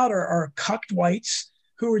who are allowed are cucked whites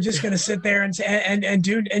who are just going to sit there and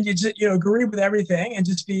just, agree with everything and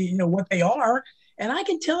just be, what they are. And I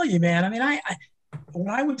can tell you, man, I mean, when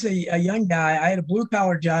I was a young guy, I had a blue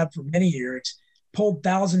collar job for many years, pulled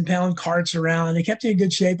 1,000-pound carts around, and they kept me in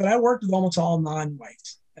good shape, but I worked with almost all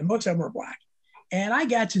non-whites. and most of them were black. And I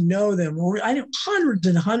got to know them. I knew hundreds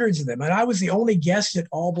and hundreds of them. And I was the only guest at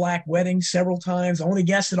all black weddings several times, only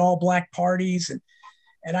guest at all black parties.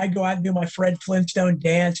 And I'd go out and do my Fred Flintstone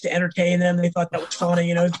dance to entertain them. They thought that was funny,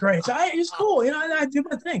 you know, it's great. So it was cool, you know, I do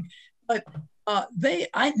my thing. But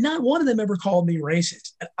not one of them ever called me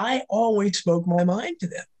racist. And I always spoke my mind to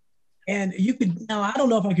them. And now I don't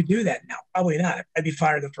know if I could do that now. Probably not. I'd be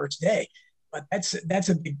fired the first day. But that's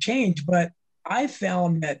a big change. But I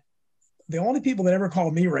found that the only people that ever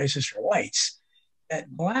called me racist are whites.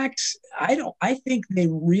 That blacks, I think they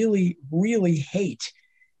really, really hate,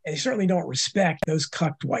 and they certainly don't respect those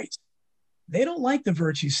cucked whites. They don't like the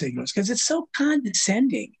virtue signals because it's so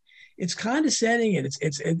condescending. It's condescending and it's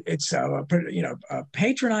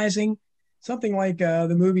patronizing. Something like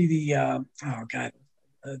the movie I'm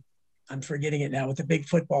forgetting it now, with the big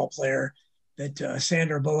football player that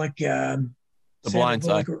Sandra Bullock. The Blind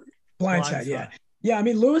Side. Blind Side, yeah. Yeah, I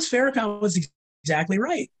mean, Louis Farrakhan was exactly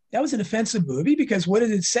right. That was an offensive movie because what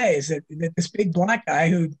did it say? Is that this big black guy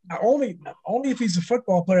who only if he's a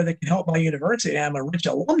football player that can help my university, and I'm a rich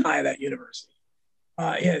alumni of that university.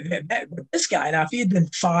 This guy, now, if he had been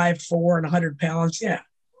 5'4" and 100 pounds,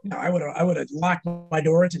 I would have locked my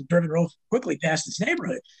doors and driven real quickly past this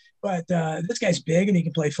neighborhood. But this guy's big and he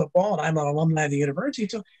can play football, and I'm an alumni of the university,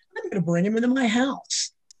 so I'm going to bring him into my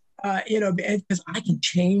house, because I can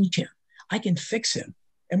change him. I can fix him.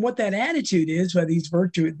 And what that attitude is by these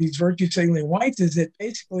virtue signaling whites is that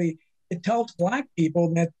basically it tells black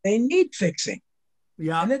people that they need fixing.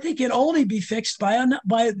 Yeah. And that they can only be fixed by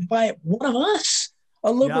one of us,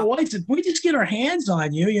 a liberal whites. If we just get our hands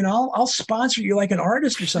on you, I'll sponsor you like an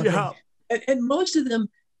artist or something. Yeah. And most of them,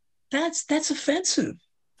 that's offensive.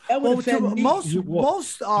 That would offend me. Most you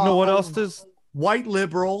know what else is white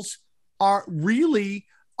liberals are really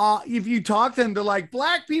if you talk to them, they're like,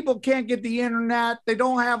 black people can't get the internet. They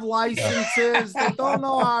don't have licenses. They don't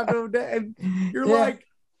know how to do that. And you're like,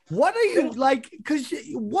 what are you like? Because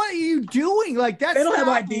what are you doing? Like, that's they don't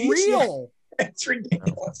have IDs. Real. It's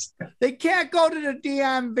ridiculous. They can't go to the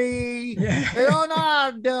DMV. Yeah. They don't know how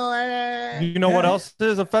to do it. You know what else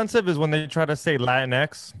is offensive is when they try to say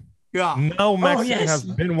Latinx. Yeah. No Mexican has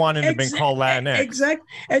been wanting to be called Latinx. Exactly.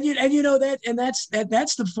 And you know that, and that's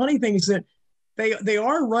the funny thing is that they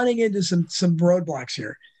are running into some roadblocks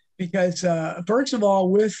here because first of all,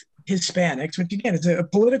 with Hispanics, which again is a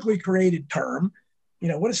politically created term,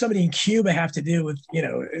 what does somebody in Cuba have to do with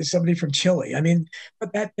somebody from Chile? I mean,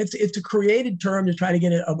 but it's a created term to try to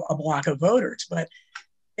get a block of voters, but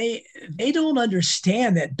they don't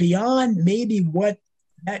understand that beyond maybe what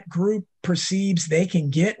that group perceives they can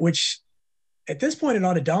get, which at this point it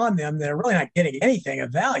ought to dawn them they're really not getting anything of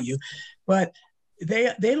value, but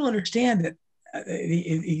they don't understand that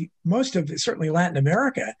most of certainly Latin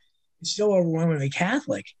America is still overwhelmingly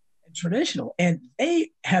Catholic and traditional, and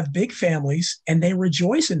they have big families and they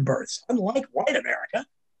rejoice in births, unlike white America.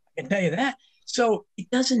 I can tell you that. So it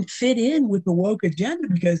doesn't fit in with the woke agenda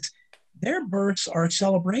because their births are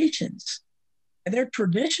celebrations and they're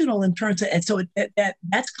traditional in terms of, and so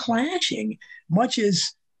that's clashing much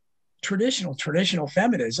as traditional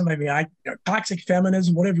feminism. I mean, toxic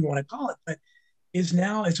feminism, whatever you want to call it, but is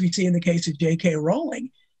now, as we see in the case of J.K.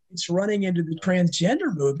 Rowling, it's running into the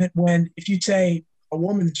transgender movement when if you say a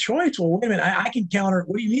woman's choice, well, wait a minute, I can counter,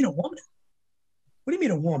 what do you mean a woman? What do you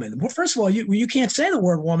mean a woman? Well, first of all, you can't say the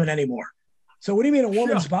word woman anymore. So what do you mean a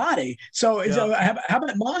woman's body? So how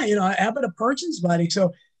about mine? How about a person's body?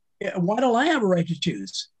 So why don't I have a right to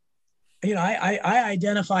choose? I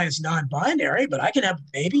identify as non-binary, but I can have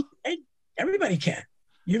a baby. Everybody can.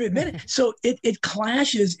 You've admitted it. So it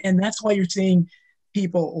clashes, and that's why you're seeing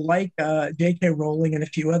people like J.K. Rowling and a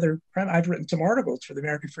few other. I've written some articles for the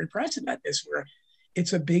American Free Press about this, where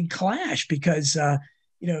it's a big clash because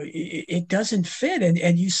it doesn't fit,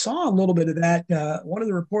 and you saw a little bit of that. One of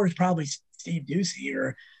the reporters, probably Steve Doocy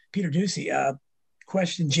or Peter Doocy,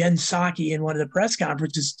 questioned Jen Psaki in one of the press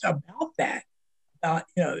conferences about that.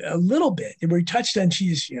 A little bit, and we touched on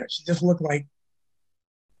she just looked like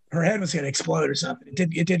her head was going to explode or something.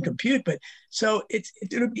 It didn't compute, but so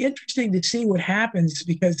it'll be interesting to see what happens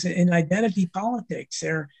because in identity politics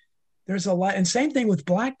there's a lot, and same thing with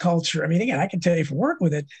Black culture. I mean, again, I can tell you from work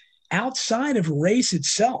with it, outside of race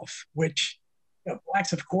itself, which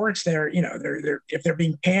Blacks, of course, they're if they're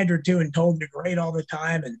being pandered to and told they're great all the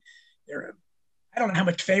time, and I don't know how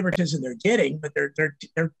much favoritism they're getting, but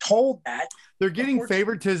they're told that they're getting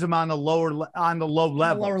favoritism on the low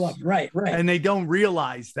level, right, and they don't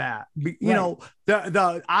realize that.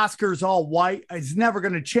 The Oscars all white is never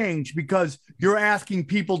going to change because you're asking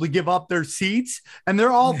people to give up their seats, and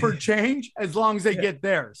they're all for change as long as they get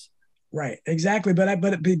theirs. Right, exactly.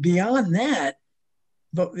 But beyond that,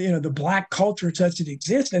 the black culture such it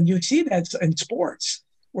exists, and you see that in sports,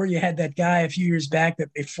 where you had that guy a few years back that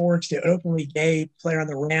they forced, the openly gay player on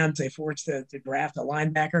the Rams, they forced to draft a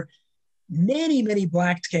linebacker. Many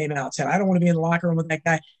blacks came out and said, I don't want to be in the locker room with that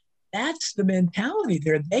guy. That's the mentality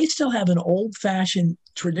there. They still have an old-fashioned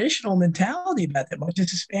traditional mentality about that, much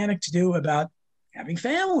as Hispanics do about having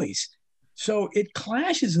families. So it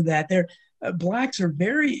clashes with that. Blacks are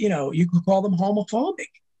very, you could call them homophobic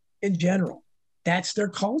in general. That's their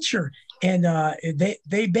culture. And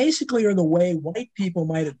they basically are the way white people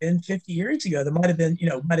might have been 50 years ago. There might have been,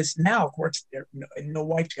 but it's now, of course, no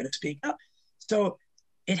white's going to speak up. So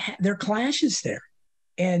there are clashes there.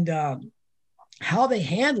 And how they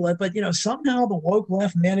handle it, but somehow the woke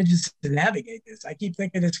left manages to navigate this. I keep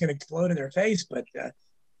thinking it's going to explode in their face, but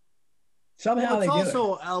somehow it's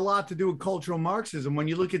also a lot to do with cultural Marxism. When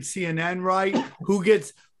you look at CNN, right?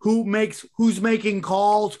 Who's making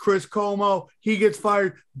calls? Chris Cuomo, he gets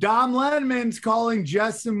fired. Don Lemon's calling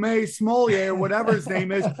Jessime Smollett or whatever his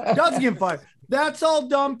name is, doesn't get fired. That's all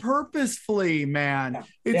done purposefully, man.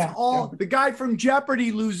 The guy from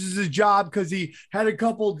Jeopardy loses his job because he had a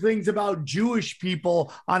couple of things about Jewish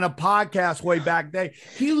people on a podcast way back then.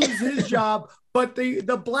 He loses his job, but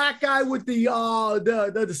the black guy with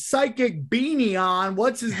the psychic beanie on,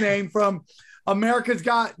 what's his name from America's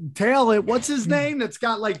Got Talent? What's his name? That's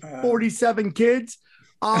got like 47 kids.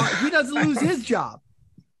 He doesn't lose his job.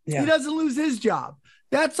 Yeah. He doesn't lose his job.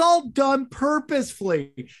 That's all done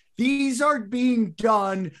purposefully. These are being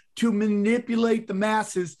done to manipulate the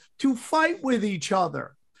masses to fight with each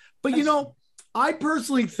other. But, I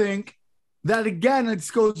personally think that, again, it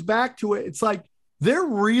goes back to it. It's like they're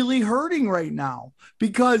really hurting right now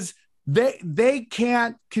because they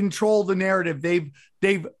can't control the narrative.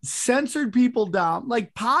 They've censored people down,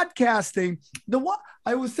 like podcasting.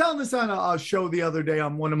 I was telling this on a show the other day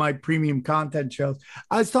on one of my premium content shows.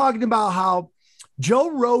 I was talking about how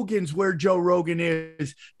Joe Rogan's where Joe Rogan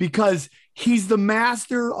is because he's the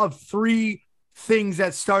master of three things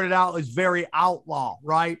that started out as very outlaw,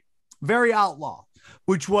 right? Very outlaw,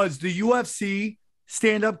 which was the UFC,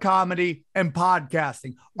 stand-up comedy, and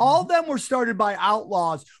podcasting. All of them were started by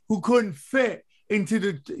outlaws who couldn't fit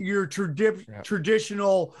into your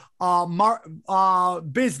traditional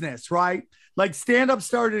business, right? Like stand-up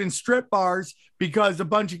started in strip bars because a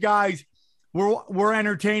bunch of guys were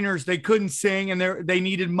entertainers. They couldn't sing and they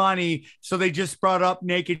needed money. So they just brought up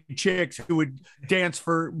naked chicks who would dance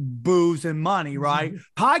for booze and money, right?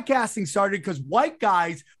 Mm-hmm. Podcasting started because white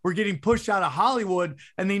guys were getting pushed out of Hollywood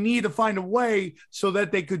and they needed to find a way so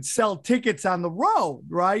that they could sell tickets on the road,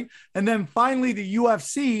 right? And then finally the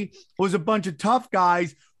UFC was a bunch of tough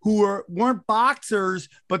guys who weren't boxers,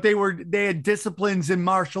 but they had disciplines in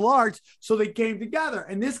martial arts. So they came together.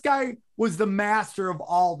 And this guy was the master of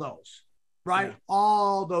all those. Right? Yeah.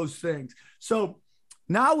 All those things. So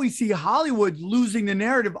now we see Hollywood losing the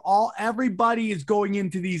narrative. Everybody is going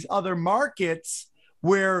into these other markets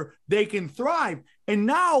where they can thrive. And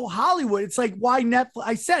now Hollywood, it's like why Netflix.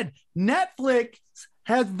 I said Netflix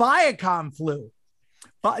has Viacom flu.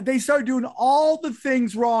 But they started doing all the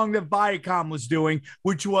things wrong that Viacom was doing,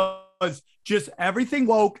 which was just everything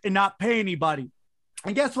woke and not pay anybody.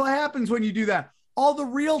 And guess what happens when you do that? All the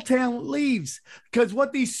real talent leaves because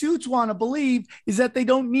what these suits want to believe is that they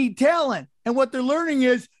don't need talent. And what they're learning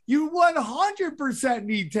is you 100%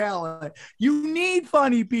 need talent. You need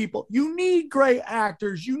funny people. You need great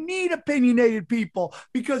actors. You need opinionated people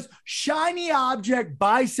because shiny object,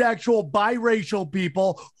 bisexual, biracial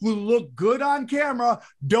people who look good on camera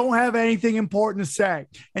don't have anything important to say.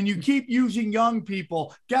 And you keep using young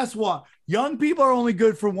people. Guess what? Young people are only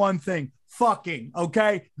good for one thing. Fucking,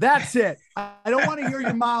 okay? That's it. I don't want to hear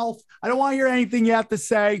your mouth. I don't want to hear anything you have to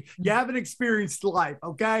say. You haven't experienced life,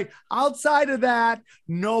 okay? Outside of that,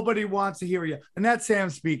 nobody wants to hear you. And that's Sam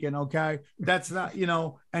speaking, okay? That's not,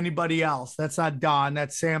 anybody else. That's not Don.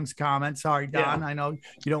 That's Sam's comment. Sorry, Don. Yeah. I know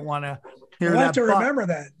you don't want to hear that. I have to remember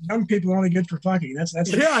that. Young people are only good for fucking. That's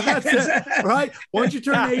it, right? Once you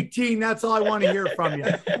turn 18, that's all I want to hear from you.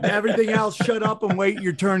 Everything else, shut up and wait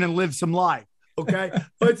your turn and live some life. Okay.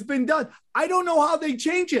 But it's been done. I don't know how they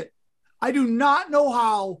change it. I do not know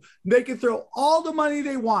how they can throw all the money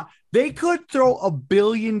they want. They could throw $1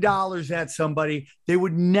 billion at somebody. They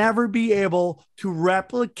would never be able to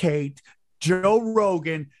replicate Joe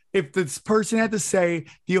Rogan if this person had to say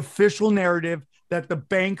the official narrative that the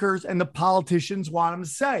bankers and the politicians want him to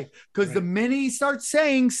say. Because right. The minute he starts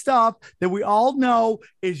saying stuff that we all know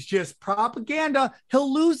is just propaganda,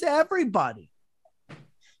 he'll lose everybody.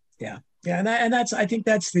 Yeah. Yeah, and that's I think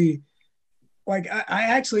that's the Like I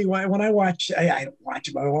actually, when I watch, I don't watch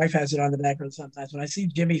it. My wife has it on the background sometimes. When I see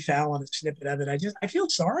Jimmy Fallon, a snippet of it, I feel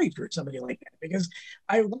sorry for somebody like that because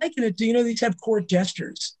I liken it to, these have court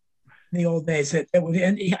gestures in the old days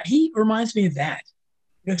and he reminds me of that.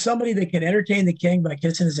 Somebody that can entertain the king by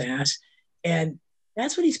kissing his ass. And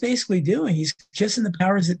that's what he's basically doing. He's kissing the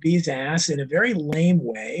powers that be's ass in a very lame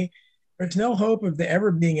way. There's no hope of there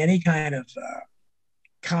ever being any kind of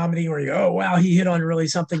comedy where you go, oh, wow, he hit on really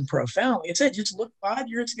something profound. It said, just look 5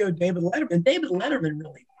 years ago, David Letterman. David Letterman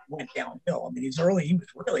really went downhill. I mean, he was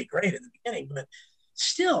really great in the beginning, but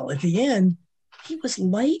still, at the end, he was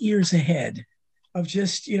light years ahead of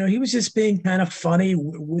just, he was just being kind of funny,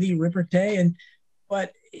 witty repartee,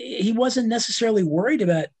 but he wasn't necessarily worried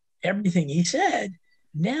about everything he said.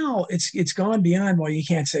 Now it's gone beyond, well, you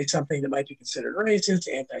can't say something that might be considered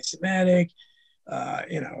racist, anti-Semitic,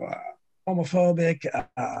 homophobic,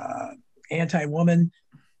 anti-woman.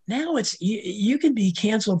 Now you can be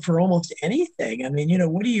canceled for almost anything. I mean,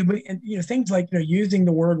 things like using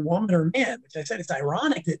the word woman or man, which I said it's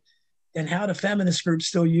ironic that then how do feminist groups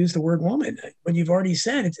still use the word woman when you've already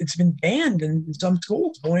said it's been banned in some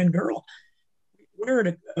schools, boy and girl. We're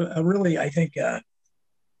at a really, I think,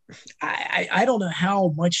 I don't know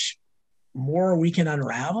how much more we can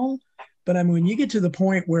unravel. But I mean, when you get to the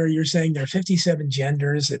point where you're saying there are 57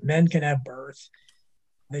 genders, that men can have birth,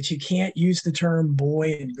 that you can't use the term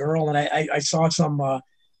boy and girl. And I saw some,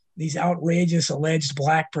 these outrageous alleged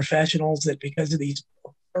Black professionals that because of these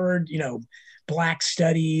third, Black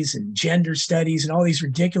studies and gender studies and all these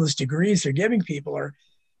ridiculous degrees they're giving people are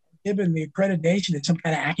given the accreditation as some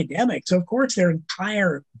kind of academic. So of course their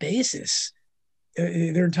entire basis,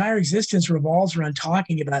 their entire existence revolves around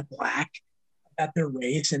talking about Black, about their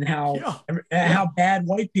race, and how bad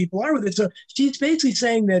white people are with it. So she's basically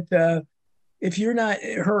saying that if you're not,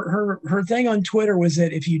 her thing on Twitter was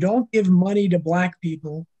that if you don't give money to Black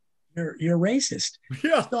people, you're racist.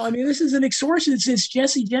 Yeah. So I mean, this is an extortion. It's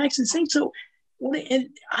Jesse Jackson's thing. So, and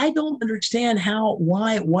I don't understand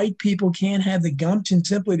why white people can't have the gumption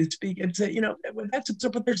simply to speak and say,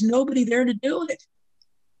 but there's nobody there to do it.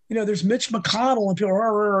 There's Mitch McConnell and people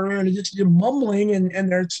are just mumbling,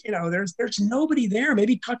 and there's nobody there.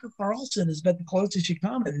 Maybe Tucker Carlson is about the closest you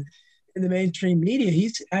come in the mainstream media.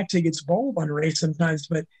 He actually gets bold on race sometimes,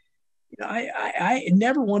 but I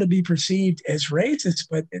never want to be perceived as racist.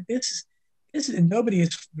 But this nobody has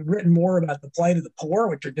written more about the plight of the poor,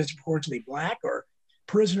 which are disproportionately Black, or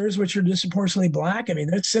prisoners, which are disproportionately Black. I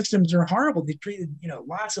mean, those systems are horrible. They treated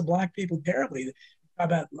lots of Black people terribly.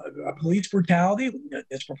 About police brutality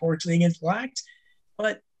disproportionately against Blacks,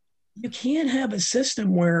 but you can't have a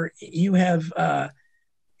system where you have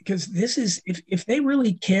because this is if they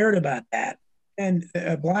really cared about that, and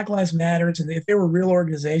Black Lives Matters, and if they were real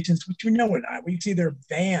organizations, which we know we're not. We see their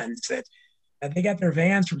vans that they got their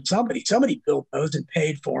vans from somebody built those and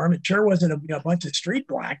paid for them. It sure wasn't a bunch of street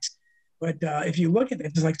Blacks. But if you look at it,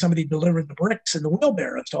 it's like somebody delivered the bricks and the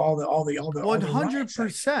wheelbarrows to all the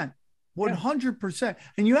 100%. 100%.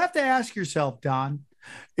 And you have to ask yourself, Don,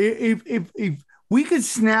 if we could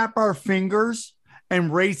snap our fingers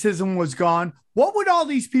and racism was gone, what would all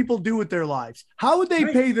these people do with their lives? How would they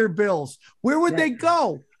pay their bills? Where would they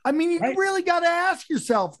go? I mean, you really got to ask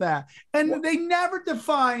yourself that. And they never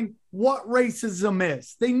define what racism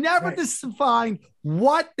is. They never define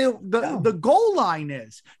what the goal line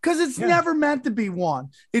is, because it's never meant to be one.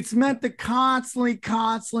 It's meant to constantly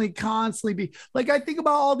be like, I think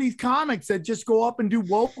about all these comics that just go up and do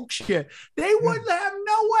woke shit. They wouldn't have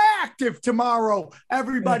no act if tomorrow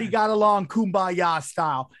everybody got along kumbaya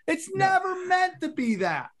style. It's never meant to be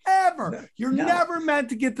that, ever. You're never meant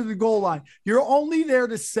to get to the goal line. You're only there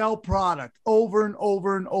to sell product over and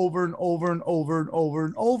over and over and over and over and over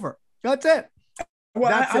and over. That's it.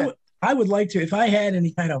 Well, I would like to, if I had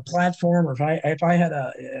any kind of platform, or if I had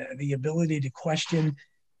the ability to question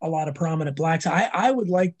a lot of prominent Blacks, I would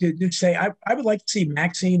like to just say I would like to see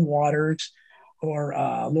Maxine Waters or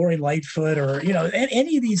Lori Lightfoot, or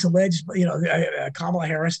any of these alleged Kamala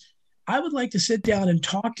Harris. I would like to sit down and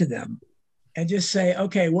talk to them and just say,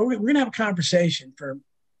 okay, we're going to have a conversation for.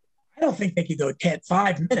 I don't think they could go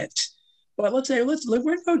 5 minutes. But let's say we're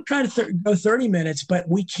going to try to go 30 minutes, but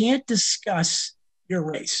we can't discuss your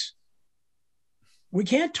race. We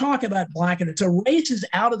can't talk about Blackness. So race is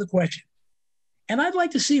out of the question. And I'd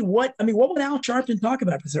like to see what would Al Sharpton talk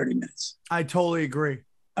about for 30 minutes? I totally agree.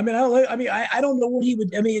 I don't know what he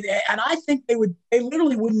would. And I think they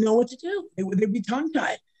literally wouldn't know what to do. They'd be tongue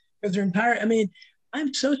tied because their entire.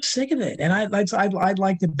 I'm so sick of it, and I'd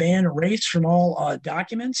like to ban race from all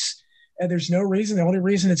documents. There's no reason. The only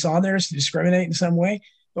reason it's on there is to discriminate in some way.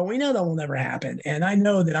 but we know that will never happen. And I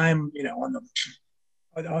know that I'm,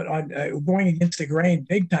 going against the grain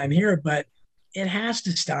big time here, but it has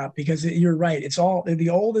to stop because you're right. It's all the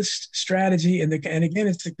oldest strategy. And again,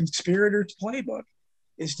 it's the conspirators' playbook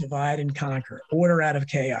is divide and conquer, order out of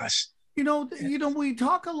chaos. We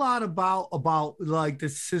talk a lot about like the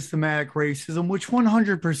systematic racism, which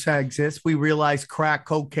 100% exists. We realize crack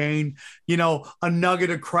cocaine, a nugget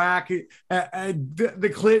of crack.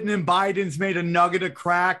 The Clinton and Biden's made a nugget of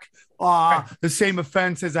crack the same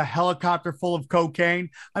offense as a helicopter full of cocaine.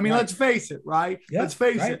 I mean, let's face it, right? Yep, let's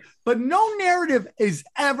face it. But no narrative is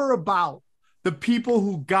ever about the people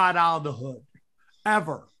who got out of the hood,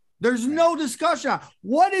 ever. There's no discussion.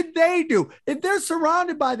 What did they do? If they're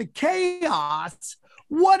surrounded by the chaos,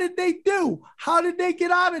 what did they do? How did they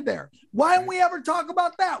get out of there? Why don't we ever talk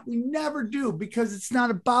about that? We never do because it's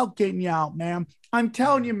not about getting you out, man. I'm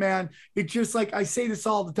telling you, man, it's just like I say this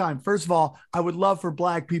all the time. First of all, I would love for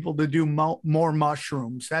Black people to do more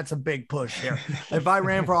mushrooms. That's a big push here. If I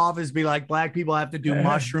ran for office, be like, Black people have to do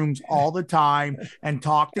mushrooms all the time and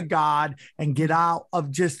talk to God and get out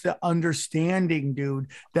of just the understanding, dude,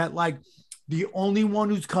 that like the only one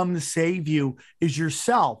who's come to save you is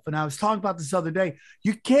yourself. And I was talking about this other day.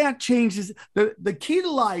 You can't change this. The key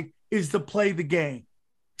to life is to play the game.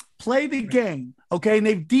 Play the game, okay? And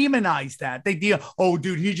they've demonized that. Oh,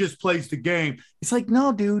 dude, he just plays the game. It's like,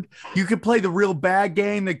 no, dude, you could play the real bad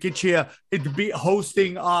game that gets you to be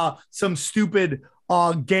hosting some stupid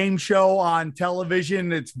game show on television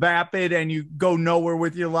that's vapid and you go nowhere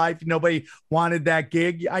with your life. Nobody wanted that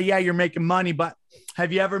gig. Yeah, you're making money, but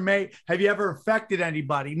have you ever affected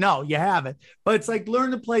anybody? No, you haven't. But it's like,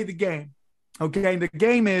 learn to play the game, okay? The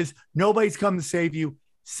game is nobody's come to save you.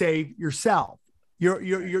 Save yourself.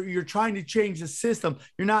 You're trying to change the system.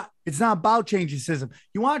 It's not about changing the system.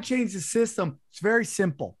 You want to change the system. It's very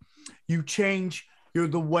simple. You change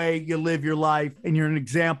the way you live your life and you're an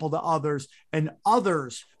example to others and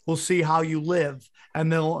others will see how you live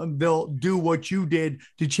and they'll do what you did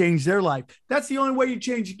to change their life. That's the only way you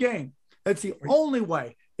change the game. That's the only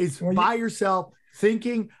way is by yourself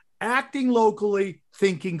thinking, acting locally,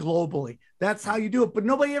 thinking globally. That's how you do it. But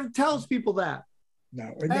nobody ever tells people that.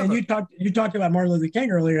 No, and you talked about Martin Luther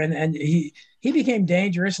King earlier, and he became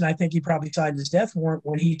dangerous, and I think he probably signed his death warrant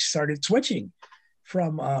when he started switching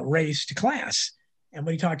from race to class, and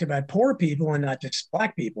when he talked about poor people and not just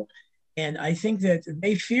Black people, and I think that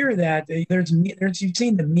they fear that there's you've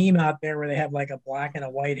seen the meme out there where they have like a black and a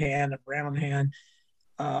white hand, a brown hand,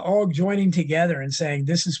 all joining together and saying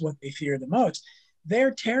this is what they fear the most.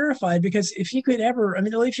 They're terrified because if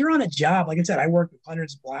you're on a job, like I said, I worked with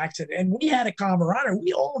hundreds of Blacks and we had a camaraderie.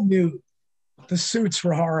 We all knew the suits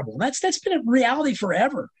were horrible. That's been a reality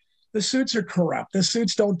forever. The suits are corrupt. The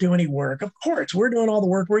suits don't do any work. Of course, we're doing all the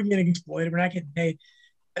work. We're getting exploited. We're not getting paid.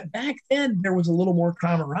 But back then, there was a little more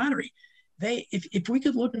camaraderie. If we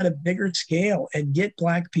could look at a bigger scale and get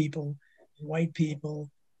Black people, white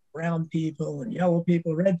people, brown people, and yellow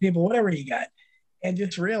people, red people, whatever you got, and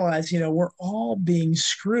just realize, we're all being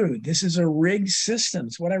screwed. This is a rigged system.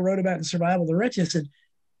 It's what I wrote about in Survival of the Richest. And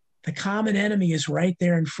the common enemy is right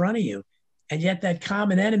there in front of you. And yet that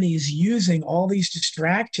common enemy is using all these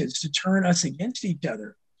distractions to turn us against each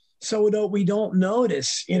other. So we don't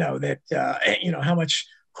notice, that, how much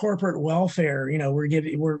corporate welfare,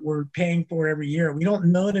 we're paying for every year. We don't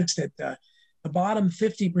notice that the bottom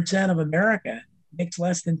 50% of America makes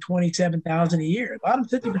less than $27,000 a year. The bottom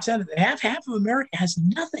 50% half of America has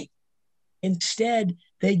nothing. Instead,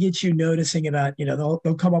 they get you noticing about,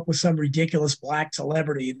 they'll come up with some ridiculous Black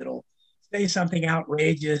celebrity that'll say something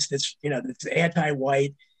outrageous that's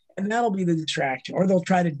anti-white, and that'll be the distraction. Or they'll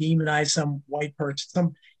try to demonize some white person,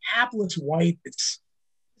 some hapless white that's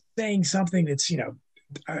saying something that's,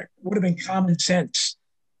 would have been common sense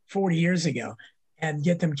 40 years ago, and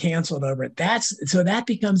get them canceled over it. So that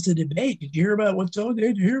becomes the debate. Did you hear about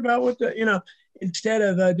did you hear about what instead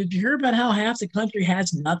of, did you hear about how half the country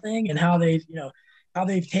has nothing and how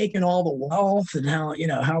they've taken all the wealth and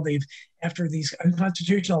how they've, after these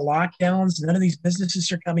unconstitutional lockdowns, none of these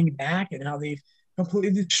businesses are coming back and how they've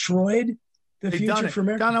completely destroyed the future for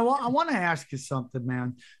America. Don, I want to ask you something,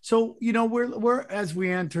 man. So, we're as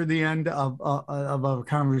we enter the end of our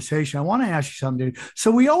conversation, I want to ask you something, dude.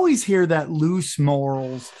 So we always hear that loose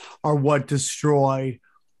morals are what destroy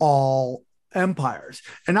all empires.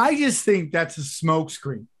 And I just think that's a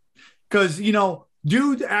smokescreen because,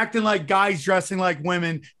 Dude acting like guys dressing like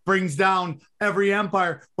women brings down every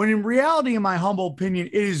empire. When in reality, in my humble opinion,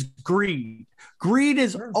 it is greed. Greed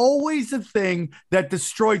is always the thing that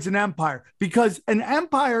destroys an empire, because an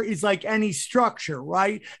empire is like any structure,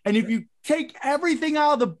 right? And if you take everything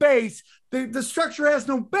out of the base, the structure has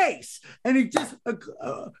no base, and it just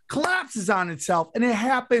collapses on itself. And it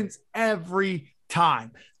happens every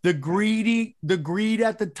time. The greed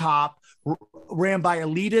at the top, ran by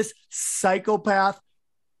elitist, psychopath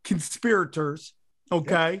conspirators.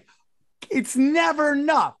 Okay. It's never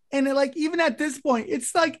enough. And like, even at this point,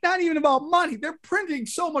 it's like not even about money. They're printing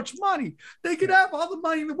so much money. They could have all the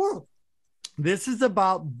money in the world. This is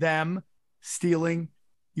about them stealing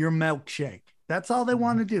your milkshake. That's all they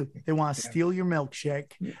want to do. They want to steal your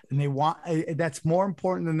milkshake, and they want, that's more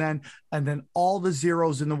important than then. And then all the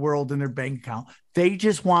zeros in the world in their bank account. They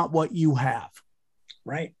just want what you have.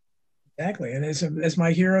 Right. Exactly. And as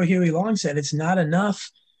my hero Huey Long said, it's not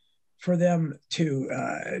enough for them to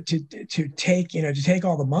take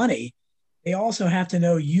all the money. They also have to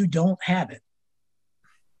know you don't have it.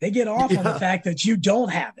 They get off on the fact that you don't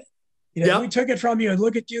have it. We took it from you and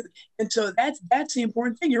look at you. And so that's the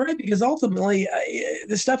important thing. You're right, because ultimately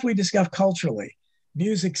the stuff we discuss culturally,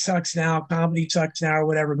 music sucks now, comedy sucks now, or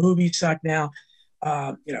whatever, movies suck now.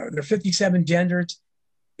 There are 57 genders.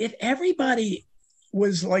 If everybody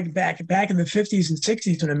was like back in the 50s and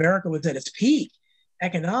 60s when America was at its peak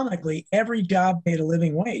economically, every job paid a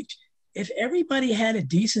living wage. If everybody had a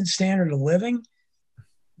decent standard of living,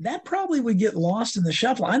 that probably would get lost in the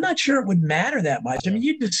shuffle. I'm not sure it would matter that much. I mean,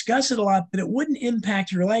 you discuss it a lot, but it wouldn't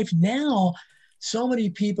impact your life. Now, so many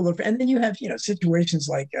people are, and then you have, situations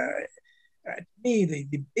like, to me,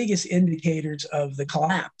 the biggest indicators of the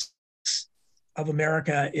collapse of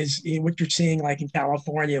America is what you're seeing like in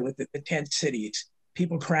California with the tent cities.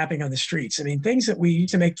 People crapping on the streets. I mean, things that we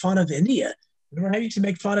used to make fun of India. Remember how we used to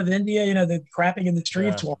make fun of India, the crapping in the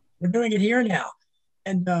streets? Yeah. Well, we're doing it here now.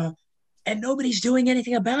 And nobody's doing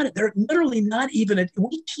anything about it. They're literally not even,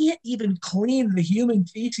 we can't even clean the human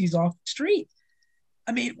feces off the street.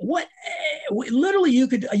 I mean, literally you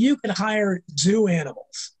could hire zoo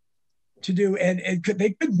animals to do, and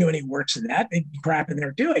they couldn't do any worse than that. They'd be crapping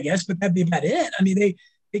there too, I guess, but that'd be about it. I mean,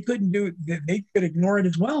 they couldn't do, they could ignore it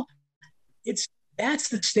as well. That's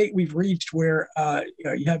the state we've reached, where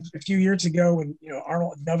you have a few years ago when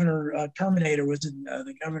Arnold, Governor Terminator was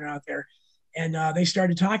the governor out there, and they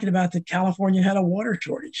started talking about that California had a water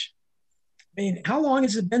shortage. I mean, how long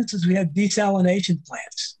has it been since we had desalination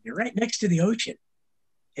plants? You're right next to the ocean,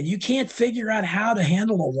 and you can't figure out how to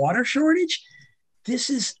handle a water shortage?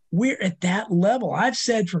 We're at that level. I've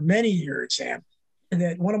said for many years, Sam,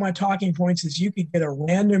 that one of my talking points is you could get a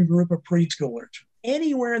random group of preschoolers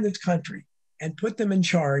anywhere in this country and put them in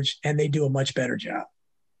charge, and they do a much better job.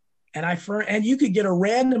 And you could get a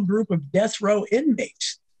random group of death row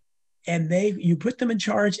inmates, and you put them in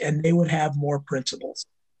charge, and they would have more principles.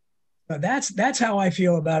 So that's how I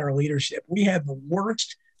feel about our leadership. We have the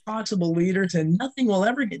worst possible leaders, and nothing will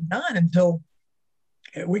ever get done until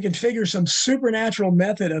we can figure some supernatural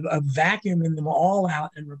method of vacuuming them all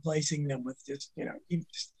out and replacing them with just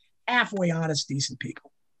halfway honest, decent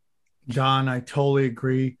people. Don, I totally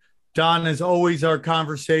agree. Don, as always, our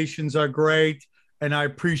conversations are great, and I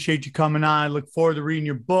appreciate you coming on. I look forward to reading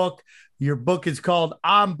your book. Your book is called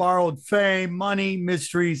On Borrowed Fame, Money,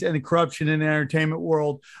 Mysteries, and the Corruption in the Entertainment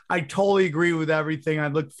World. I totally agree with everything. I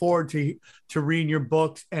look forward to reading your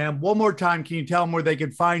books. And one more time, can you tell them where they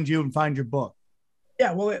can find you and find your book?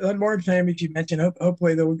 Yeah, well, On Borrowed Fame, as you mentioned,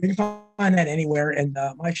 hopefully you can find that anywhere. And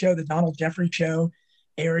my show, The Donald Jeffrey Show,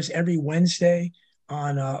 airs every Wednesday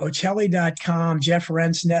on Ocelli.com. Jeff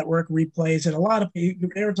Rent's network replays it. A lot of people,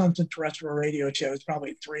 it airs on some terrestrial radio shows,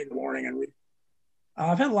 probably 3 a.m. And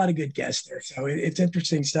I've had a lot of good guests there, so it's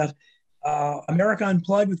interesting stuff. America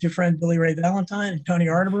Unplugged with your friend Billy Ray Valentine and Tony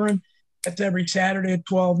Arterburn. That's every Saturday at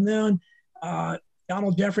 12 noon.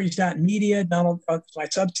 DonaldJeffries.media, my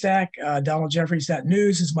Substack.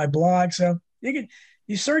 DonaldJeffries.news is my blog. So you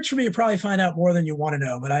search for me, you probably find out more than you want to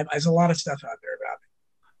know. But there's a lot of stuff out there about me.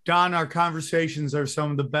 Don, our conversations are some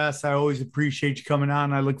of the best. I always appreciate you coming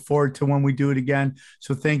on. I look forward to when we do it again.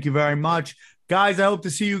 So thank you very much. Guys, I hope to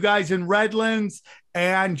see you guys in Redlands.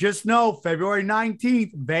 And just know, February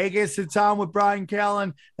 19th, Vegas, it's on with Brian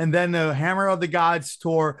Callen. And then the Hammer of the Gods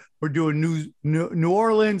tour. We're doing New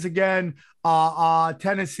Orleans again,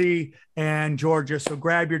 Tennessee, and Georgia. So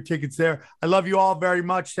grab your tickets there. I love you all very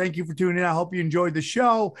much. Thank you for tuning in. I hope you enjoyed the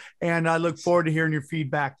show. And I look forward to hearing your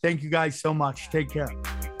feedback. Thank you guys so much. Take care.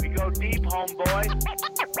 We go deep, homeboy.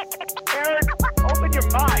 Aaron, open your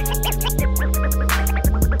mind.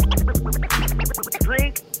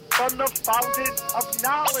 drink from the fountain of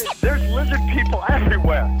knowledge. There's lizard people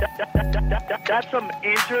everywhere. That's some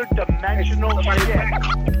interdimensional shit.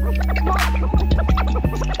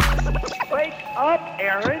 Wake up,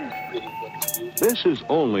 Aaron. This is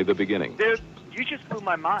only the beginning. Dude, you just blew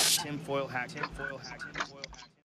my mind. Tinfoil hat.